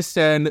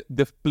understand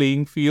the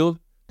playing field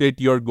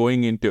that you're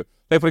going into.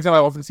 Like, for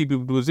example, I often see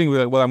people doing,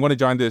 like, well, I'm going to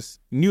join this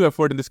new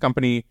effort in this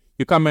company.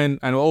 You come in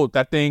and,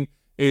 that thing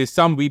is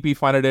some VP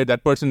funded it,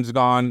 that person's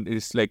gone.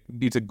 It's like,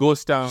 it's a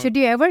ghost town. Should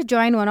you ever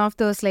join one of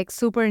those like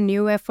super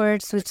new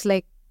efforts, which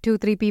like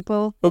 2-3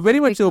 people? But very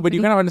much so, but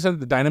you kind of understand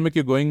the dynamic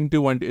you're going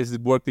into, and is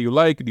it work that you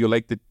like? Do you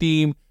like the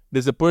team?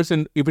 There's a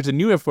person, if it's a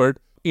new effort,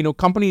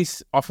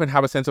 companies often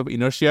have a sense of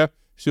inertia.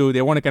 So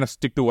they want to kind of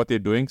stick to what they're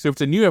doing. So if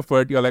it's a new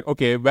effort, you're like,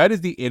 okay, where is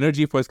the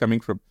energy first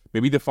coming from?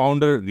 Maybe the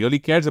founder really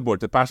cares about it.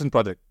 It's a passion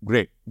project.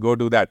 Great, go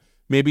do that.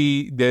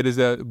 Maybe there is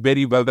a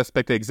very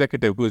well-respected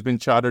executive who has been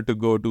chartered to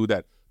go do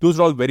that. Those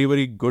are all very,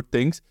 very good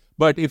things.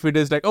 But if it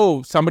is like,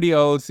 somebody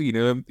else,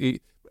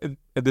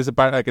 there's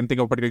I can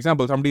think of a particular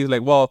example. Somebody is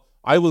like, well,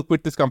 I will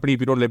quit this company if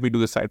you don't let me do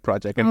this side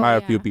project and hire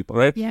a few people,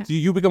 right? Yeah. So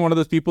you become one of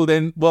those people,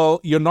 then, well,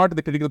 you're not at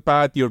the critical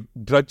path. You're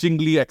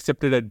grudgingly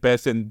accepted at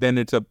best, and then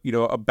it's a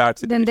bad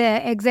situation. Then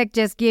the exec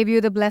just gave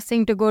you the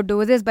blessing to go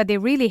do this, but they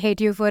really hate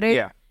you for it.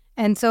 Yeah.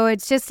 And so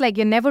it's just like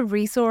you're never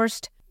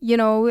resourced.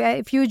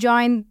 If you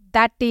join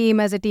that team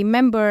as a team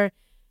member,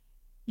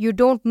 you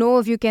don't know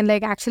if you can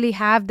like actually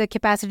have the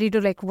capacity to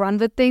like run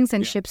with things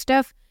and ship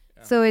stuff.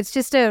 Yeah. So it's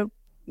just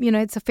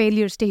it's a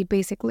failure state,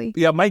 basically.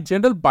 Yeah, my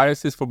general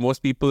bias is for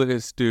most people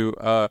is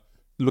to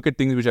look at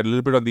things which are a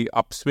little bit on the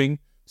upswing.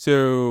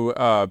 So,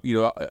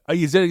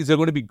 is there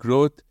going to be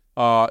growth?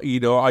 Are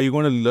you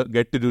going to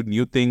get to do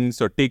new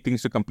things or take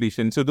things to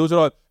completion? So those are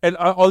all, and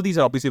all these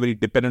are obviously very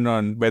dependent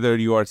on whether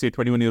you are, say,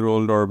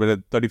 21-year-old or whether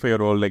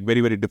 35-year-old, like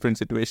very, very different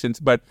situations.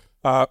 But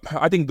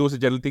I think those are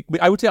general things.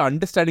 I would say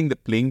understanding the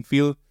playing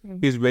field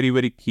is very,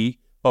 very key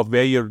of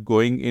where you're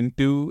going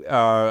into,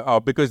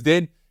 because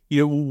then,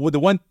 the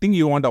one thing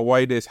you want to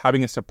avoid is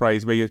having a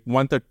surprise where you're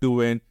 1 or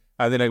 2 in,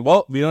 and then like,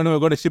 well, we don't know we're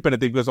going to ship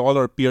anything because all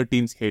our peer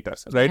teams hate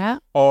us, right? Yeah.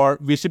 Or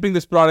we're shipping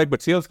this product,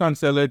 but sales can't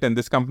sell it, and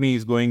this company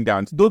is going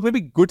down. So those may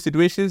be good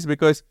situations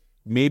because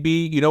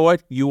maybe,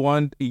 you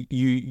want,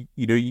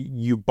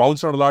 you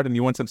bounce around a lot and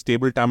you want some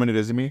stable time in your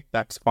resume.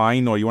 That's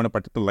fine. Or you want a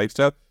particular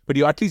lifestyle, but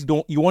you at least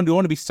you want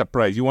to be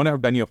surprised. You want to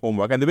have done your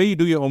homework. And the way you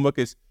do your homework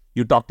is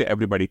you talk to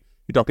everybody.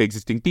 You talk to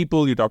existing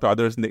people. You talk to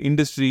others in the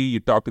industry. You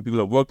talk to people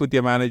who have worked with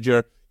your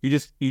manager. You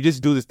just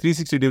do this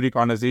 360-degree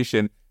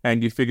conversation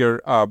and you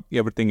figure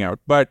everything out.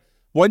 But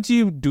once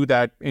you do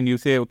that and you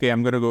say, okay,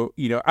 I'm going to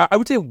go, I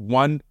would say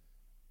one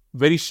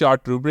very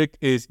short rubric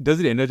is,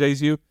 does it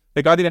energize you?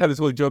 Like, I think I have this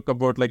whole joke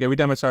about, like, every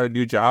time I start a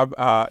new job,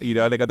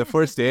 like at the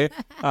first day,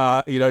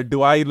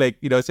 do I, like,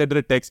 send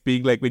a text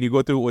being like, when you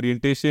go through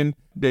orientation,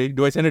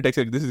 do I send a text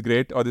like, this is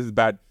great or this is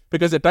bad?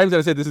 Because at times that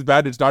I say this is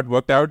bad, it's not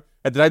worked out.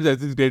 At the times that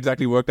this is great, it's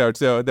actually worked out.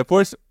 So the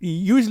first,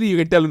 usually you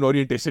can tell on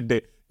orientation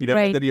day,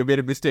 right, whether you made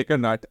a mistake or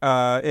not.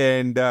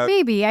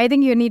 Maybe. I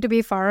think you need to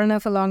be far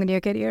enough along in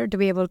your career to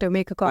be able to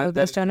make a call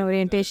based on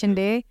orientation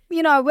day.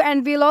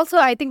 And we'll also,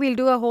 I think we'll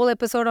do a whole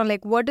episode on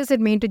like, what does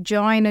it mean to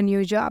join a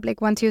new job? Like,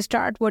 once you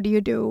start, what do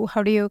you do?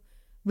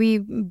 We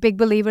big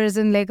believers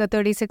in like a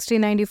 30, 60,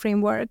 90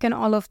 framework and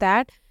all of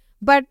that.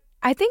 But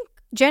I think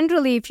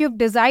generally, if you've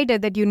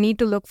decided that you need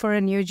to look for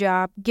a new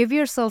job, give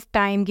yourself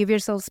time, give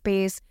yourself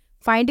space.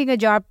 Finding a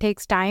job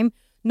takes time.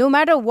 No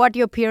matter what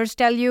your peers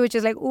tell you, which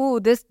is like, oh,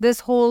 this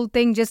whole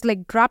thing just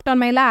like dropped on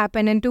my lap,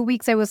 and in 2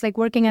 weeks I was like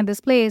working at this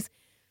place.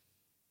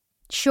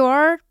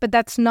 Sure, but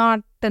that's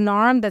not the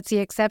norm. That's the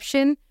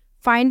exception.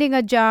 Finding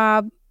a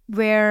job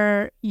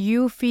where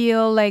you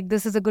feel like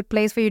this is a good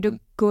place for you to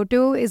go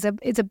to it's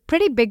a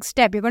pretty big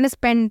step. You're going to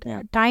spend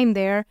time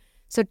there.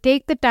 So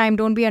take the time.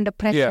 Don't be under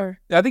pressure.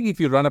 Yeah. I think if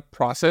you run a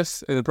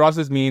process, the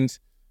process means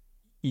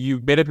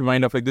you've made up your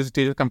mind of like, this is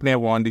the company I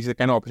want. These are the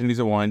kind of opportunities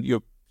I want.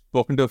 You've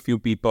spoken to a few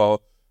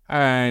people.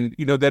 And,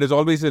 there is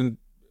always a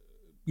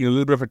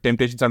little bit of a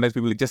temptation. Sometimes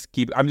people I'm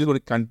just going to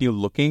continue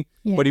looking.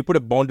 Yeah. But you put a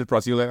bounded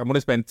process. You're like, I'm going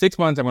to spend 6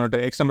 months. I'm going to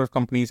do X number of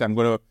companies. I'm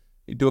going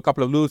to do a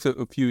couple of loops,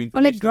 a few.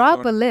 Or like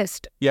drop a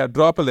list. Yeah,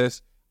 drop a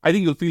list. I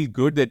think you'll feel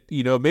good that,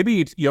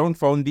 maybe you haven't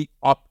found the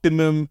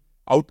optimum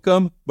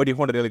outcome, but you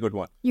found a really good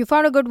one. You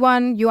found a good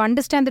one. You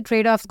understand the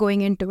trade-offs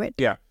going into it.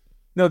 Yeah.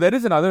 Now, there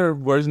is another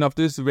version of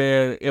this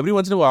where every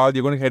once in a while,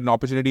 you're going to get an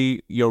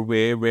opportunity your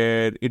way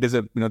where it is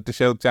to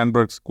Sheryl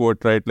Sandberg's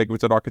quote, right? Like, if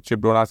it's a rocket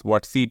ship, don't ask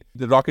what seat.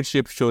 The rocket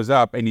ship shows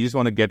up and you just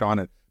want to get on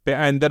it.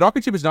 And the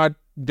rocket ship is not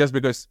just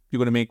because you're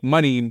going to make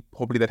money,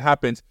 hopefully that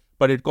happens,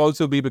 but it could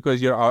also be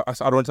because you're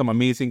around some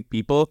amazing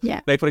people.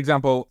 Yeah. Like, for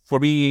example, for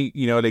me,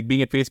 like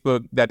being at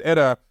Facebook, that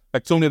era,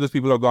 like so many of those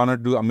people are going to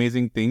do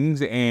amazing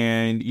things.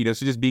 And,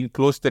 so just being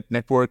close to that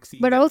network.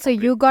 But also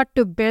you got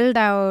to build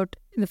out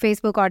the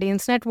Facebook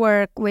audience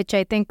network, which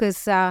I think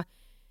is, has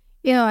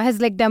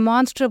like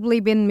demonstrably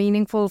been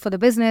meaningful for the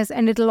business.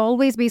 And it'll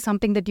always be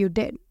something that you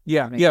did.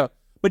 Yeah, right? Yeah.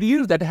 But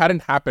even if that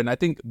hadn't happened, I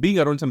think being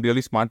around some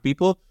really smart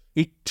people,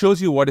 it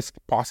shows you what is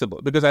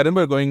possible. Because I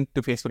remember going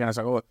to Facebook and I was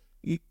like,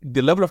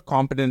 the level of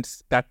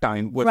competence that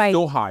time was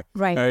so high.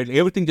 Right.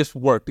 Everything just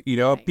worked.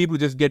 People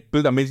just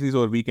build amazing things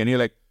over a weekend. You're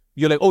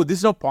like, oh, this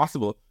is not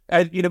possible.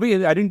 And in a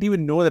way, I didn't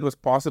even know that was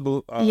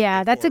possible.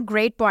 Yeah, that's a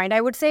great point.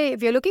 I would say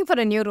if you're looking for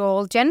a new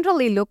role,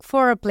 generally look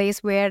for a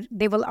place where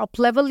they will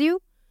up-level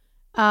you.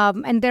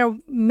 And there are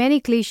many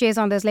cliches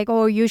on this, like,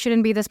 oh, you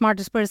shouldn't be the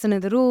smartest person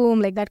in the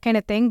room, like that kind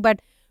of thing. But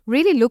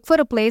really look for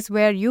a place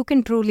where you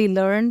can truly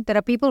learn. There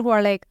are people who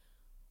are like,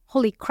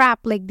 holy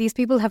crap, like these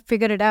people have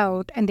figured it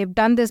out and they've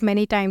done this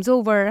many times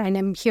over and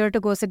I'm here to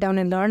go sit down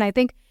and learn. I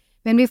think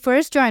when we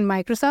first joined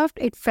Microsoft,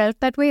 it felt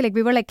that way. Like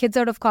we were like kids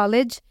out of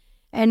college.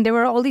 And there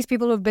were all these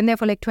people who've been there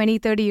for like 20,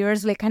 30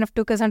 years, like kind of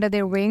took us under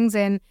their wings.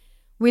 And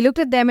we looked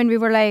at them and we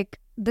were like,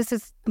 this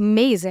is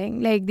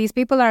amazing. Like these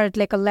people are at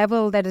like a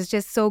level that is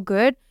just so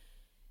good.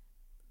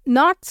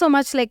 Not so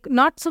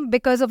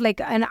because of like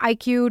an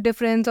IQ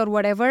difference or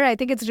whatever. I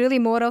think it's really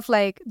more of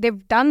like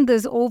they've done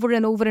this over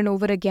and over and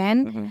over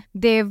again. Mm-hmm.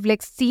 They've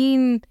like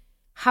seen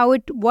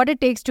what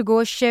it takes to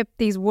go ship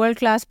these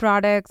world-class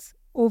products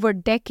over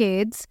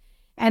decades.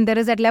 And there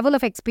is that level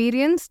of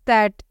experience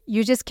that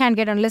you just can't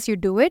get unless you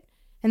do it.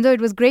 And so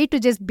it was great to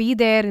just be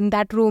there in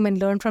that room and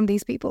learn from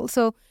these people.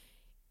 So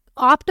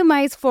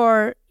optimize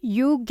for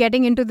you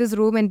getting into this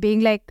room and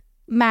being like,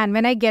 man,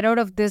 when I get out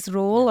of this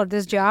role or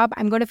this job,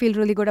 I'm going to feel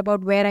really good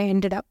about where I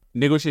ended up.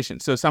 Negotiation.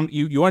 So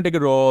you want to take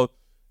a role.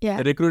 Yeah.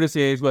 The recruiter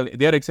says, well,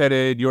 they're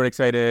excited, you're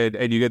excited,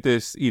 and you get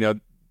this,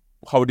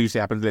 how do you say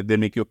happens? They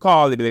make you a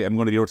call. They be like, I'm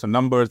going to write some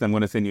numbers. I'm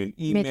going to send you an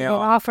email. Make you an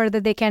offer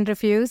that they can't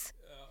refuse.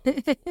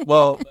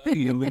 Well,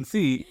 we'll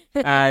see.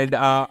 And,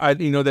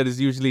 there is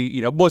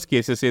usually, most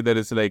cases say there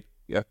is like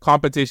a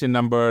compensation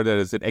number, there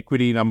is an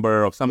equity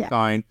number of some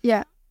kind.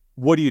 Yeah.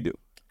 What do you do?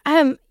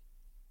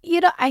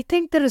 I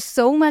think there is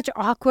so much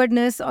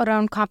awkwardness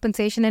around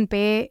compensation and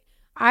pay.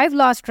 I've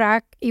lost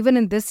track, even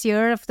in this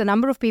year, of the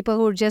number of people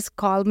who just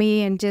call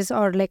me and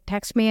or like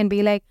text me and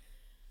be like,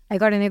 I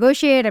got to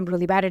negotiate. I'm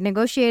really bad at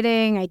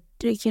negotiating.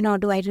 Do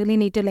I really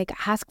need to like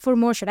ask for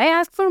more? Should I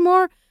ask for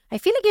more? I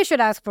feel like you should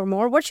ask for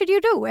more. What should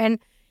you do? And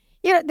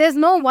there's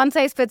no one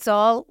size fits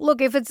all. Look,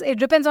 it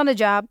depends on the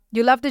job.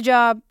 You love the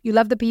job. You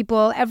love the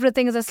people.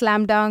 Everything is a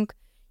slam dunk.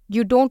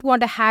 You don't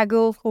want to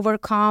haggle over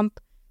comp.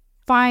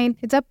 Fine.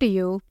 It's up to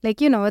you.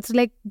 Like, it's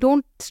like,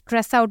 don't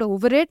stress out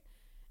over it.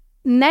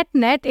 Net,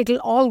 it'll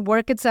all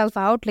work itself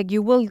out. Like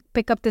you will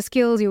pick up the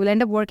skills. You will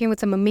end up working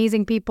with some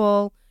amazing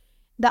people.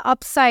 The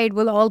upside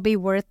will all be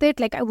worth it.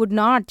 Like I would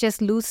not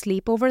just lose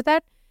sleep over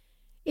that.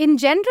 In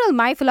general,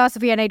 my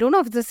philosophy, and I don't know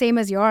if it's the same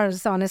as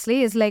yours,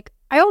 honestly, is like,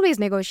 I always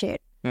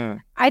negotiate. Yeah.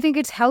 I think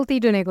it's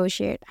healthy to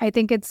negotiate. I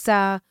think it's,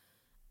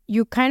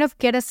 you kind of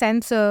get a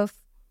sense of,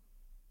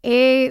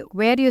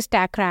 where you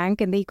stack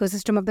rank in the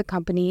ecosystem of the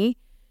company.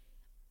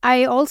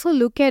 I also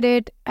look at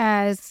it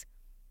as,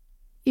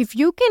 if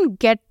you can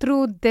get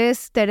through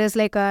this, there is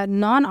like a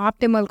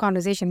non-optimal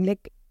conversation.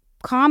 Like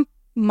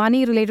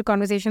money-related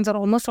conversations are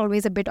almost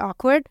always a bit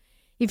awkward.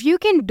 If you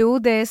can do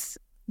this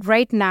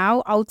right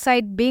now,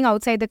 being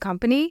outside the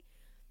company,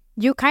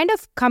 you kind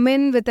of come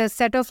in with a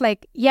set of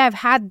like, yeah, I've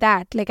had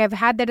that. Like I've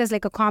had that as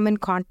like a common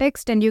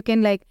context and you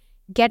can like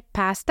get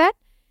past that.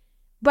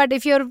 But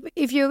if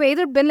you've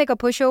either been like a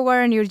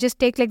pushover and you just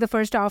take like the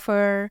first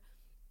offer,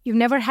 you've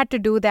never had to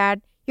do that,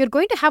 you're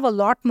going to have a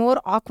lot more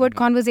awkward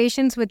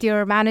conversations with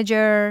your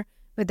manager,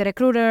 with the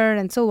recruiter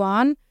and so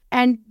on.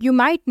 And you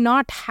might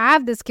not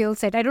have the skill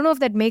set. I don't know if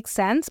that makes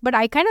sense, but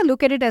I kind of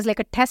look at it as like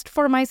a test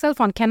for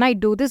myself on, can I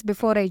do this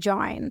before I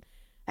join?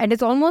 And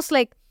it's almost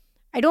like,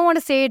 I don't want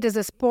to say it is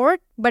a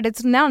sport, but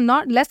it's now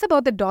not less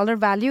about the dollar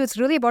value. It's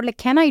really about like,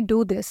 can I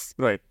do this?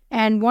 Right.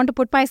 and want to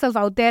put myself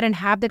out there and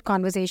have that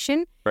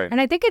conversation. Right. And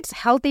I think it's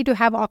healthy to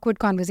have awkward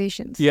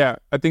conversations. Yeah,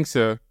 I think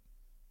so.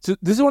 So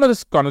this is one of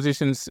those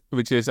conversations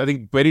which is, I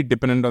think, very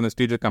dependent on the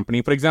stage of the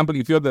company. For example,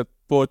 if you're the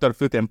fourth or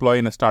fifth employee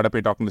in a startup,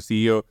 you're talking to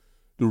the CEO,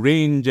 the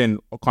range and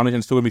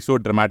conversations will be so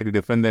dramatically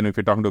different than if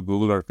you're talking to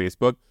Google or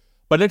Facebook.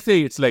 But let's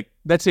say it's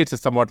a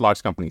somewhat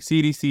large company,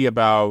 Series C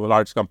above,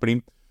 large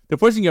company. The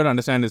first thing you have to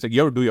understand is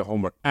you have to do your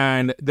homework.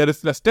 And there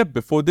is a step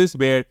before this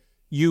where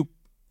you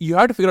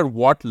have to figure out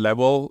what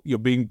level you're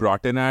being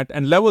brought in at.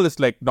 And level is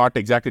not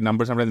exactly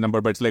number, sometimes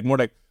number, but it's more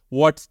like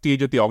what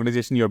stage of the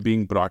organization you're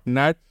being brought in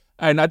at.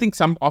 And I think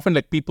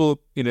often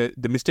people,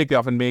 the mistake they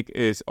often make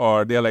is,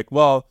 or they're like,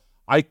 well,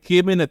 I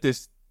came in at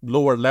this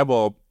lower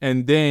level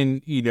and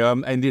then,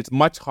 and it's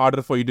much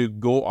harder for you to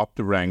go up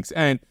the ranks.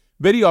 And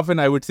very often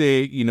I would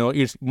say,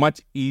 it's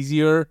much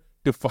easier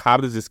to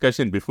have this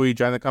discussion before you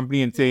join the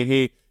company and say,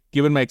 hey,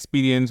 given my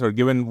experience or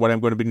given what I'm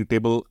going to bring to the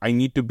table, I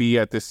need to be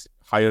at this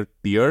higher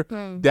tier.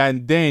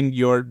 Then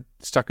you're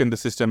stuck in the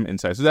system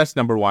inside. So that's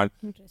number one.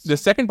 The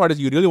second part is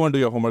you really want to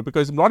do your homework,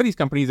 because a lot of these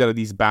companies, there are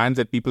these bands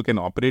that people can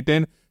operate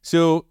in.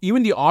 So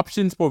even the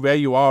options for where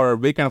you are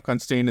very kind of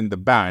constrained in the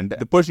band.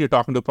 The person you're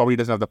talking to probably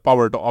doesn't have the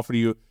power to offer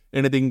you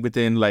anything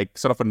within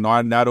sort of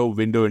a narrow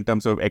window in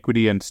terms of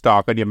equity and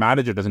stock, and your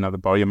manager doesn't have the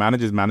power. Your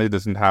manager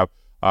doesn't have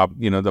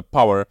the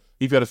power.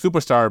 If you're a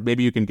superstar,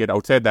 maybe you can get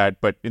outside that,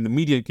 but in the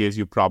median case,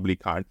 you probably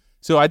can't.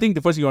 So I think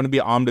the first thing you want to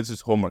be armed with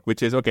is homework,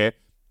 which is, okay,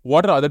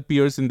 what are other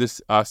peers in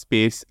this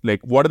space?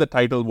 What are the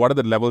titles? What are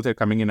the levels they're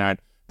coming in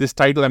at? This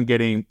title I'm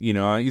getting,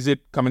 is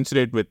it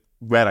commensurate with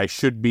where I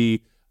should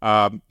be?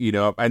 And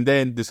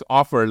then this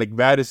offer,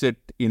 where is it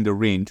in the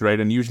range, right?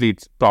 And usually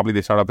it's probably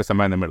they start off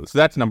somewhere in the middle. So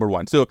that's number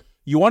one. So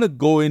you want to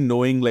go in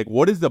knowing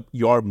what is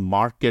your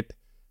market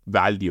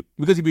value,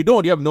 because if you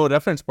don't, you have no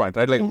reference point,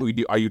 right?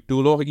 Are you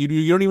too low? You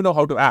don't even know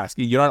how to ask.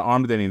 You're not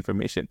armed with any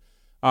information.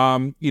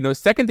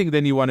 Second thing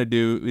then you want to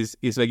do is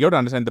you have to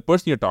understand the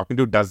person you're talking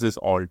to does this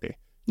all day.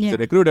 The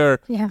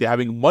recruiter, they're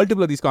having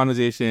multiple of these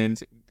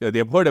conversations.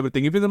 They've heard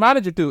everything. If you're the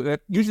manager too,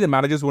 usually the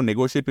managers won't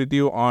negotiate with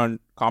you on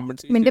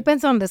compensation. I mean,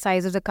 depends on the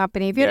size of the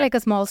company. If you're a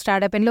small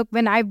startup, and look,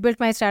 when I built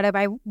my startup,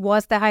 I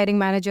was the hiring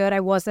manager, I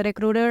was the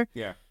recruiter.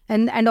 Yeah.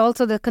 And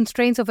also the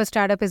constraints of a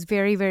startup is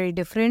very, very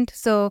different.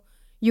 So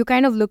you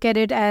kind of look at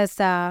it as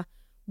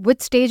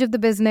which stage of the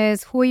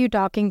business, who are you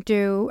talking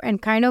to,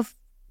 and kind of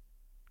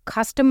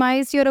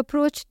customize your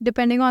approach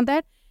depending on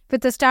that.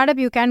 With the startup,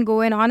 you can go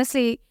in,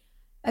 honestly.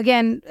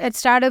 Again, at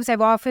startups, I've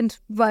often,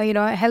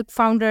 helped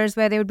founders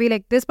where they would be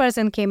like, this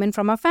person came in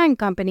from a FANG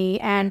company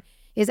and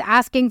is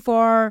asking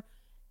for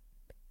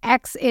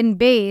X in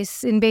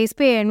base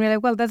pay. And we're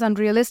like, well, that's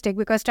unrealistic,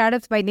 because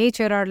startups by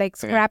nature are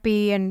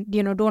scrappy and,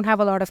 don't have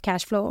a lot of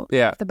cash flow.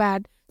 Yeah. The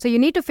bad. So you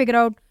need to figure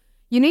out,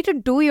 you need to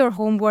do your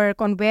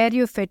homework on where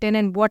you fit in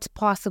and what's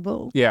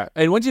possible. Yeah.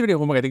 And once you do your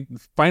homework, I think the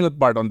final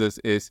part on this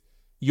is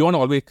you want to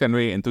always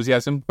convey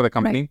enthusiasm for the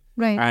company.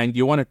 Right. And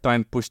you want to try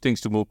and push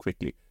things to move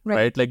quickly.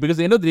 Right? Because at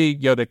the end of the day,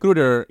 your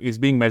recruiter is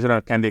being measured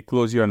on can they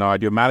close you or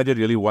not. Your manager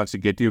really wants to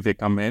get you if they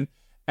come in.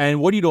 And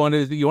what you don't want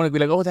is you want to be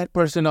like, oh, that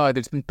person,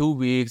 it's been 2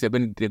 weeks. They've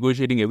been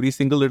negotiating every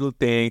single little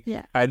thing.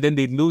 Yeah. And then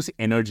they lose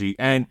energy.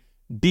 And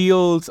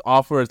deals,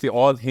 offers, they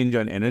all hinge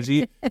on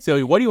energy.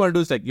 So what you want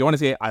to do is you want to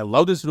say, I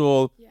love this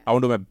role. Yeah. I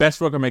want to do my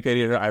best work on my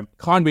career. I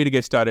can't wait to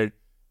get started.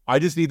 I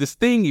just need this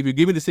thing. If you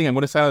give me this thing, I'm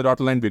going to sign the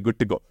dotted line. We're good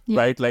to go.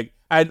 Yeah. Right?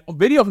 And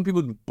very often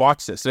people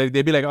botch this. Right?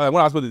 They'll be like, oh, I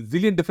want to ask about a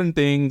zillion different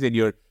things, and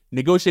you're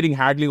negotiating,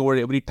 haggling over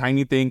every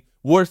tiny thing.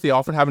 Worse, they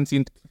often haven't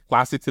seen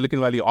classic Silicon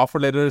Valley offer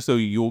letters, so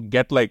you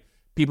get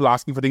people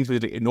asking for things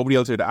which nobody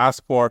else would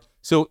ask for.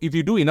 So if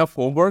you do enough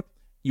homework,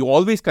 you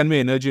always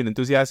convey energy and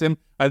enthusiasm.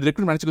 And the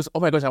recruitment manager goes,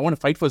 oh my gosh, I want to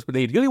fight first, but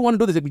they really want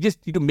to do this. We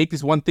just need to make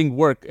this one thing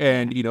work,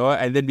 and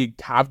and then we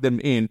have them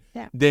in.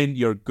 Yeah. Then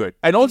you're good.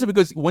 And also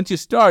because once you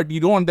start,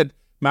 you don't want that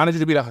manager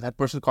to be like, oh, that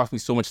person caused me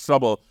so much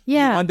trouble.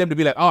 Yeah. You want them to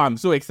be like, oh, I'm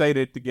so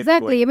excited to get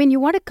Exactly. going. I mean, you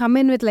want to come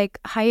in with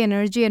high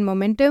energy and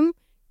momentum.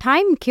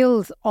 Time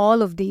kills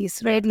all of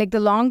these, right? The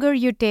longer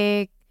you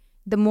take,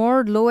 the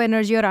more low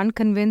energy or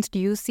unconvinced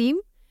you seem.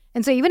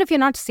 And so even if you're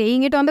not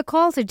saying it on the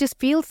calls, it just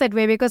feels that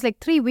way, because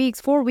 3 weeks,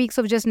 4 weeks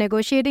of just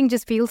negotiating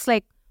just feels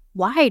like,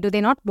 why do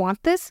they not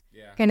want this?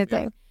 Kind of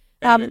thing.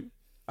 Anyway,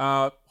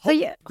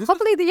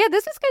 hopefully,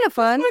 this is kind of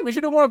fun. We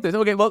should do more of this.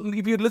 Okay, well,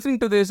 if you're listening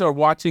to this or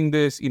watching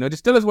this,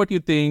 just tell us what you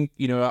think.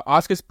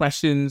 Ask us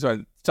questions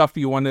or stuff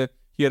you want to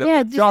hear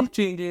about job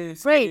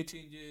changes, right,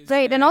 changes.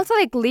 Right, and also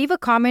leave a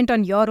comment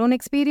on your own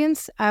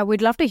experience.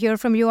 We'd love to hear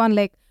from you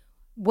on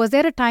was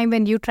there a time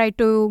when you tried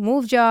to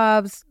move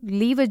jobs,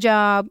 leave a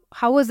job?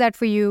 How was that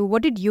for you?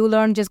 What did you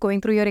learn just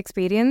going through your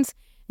experience?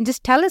 And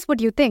just tell us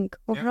what you think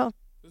overall.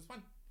 It was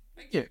fun.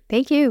 Thank you.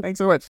 Thank you. Thanks so much.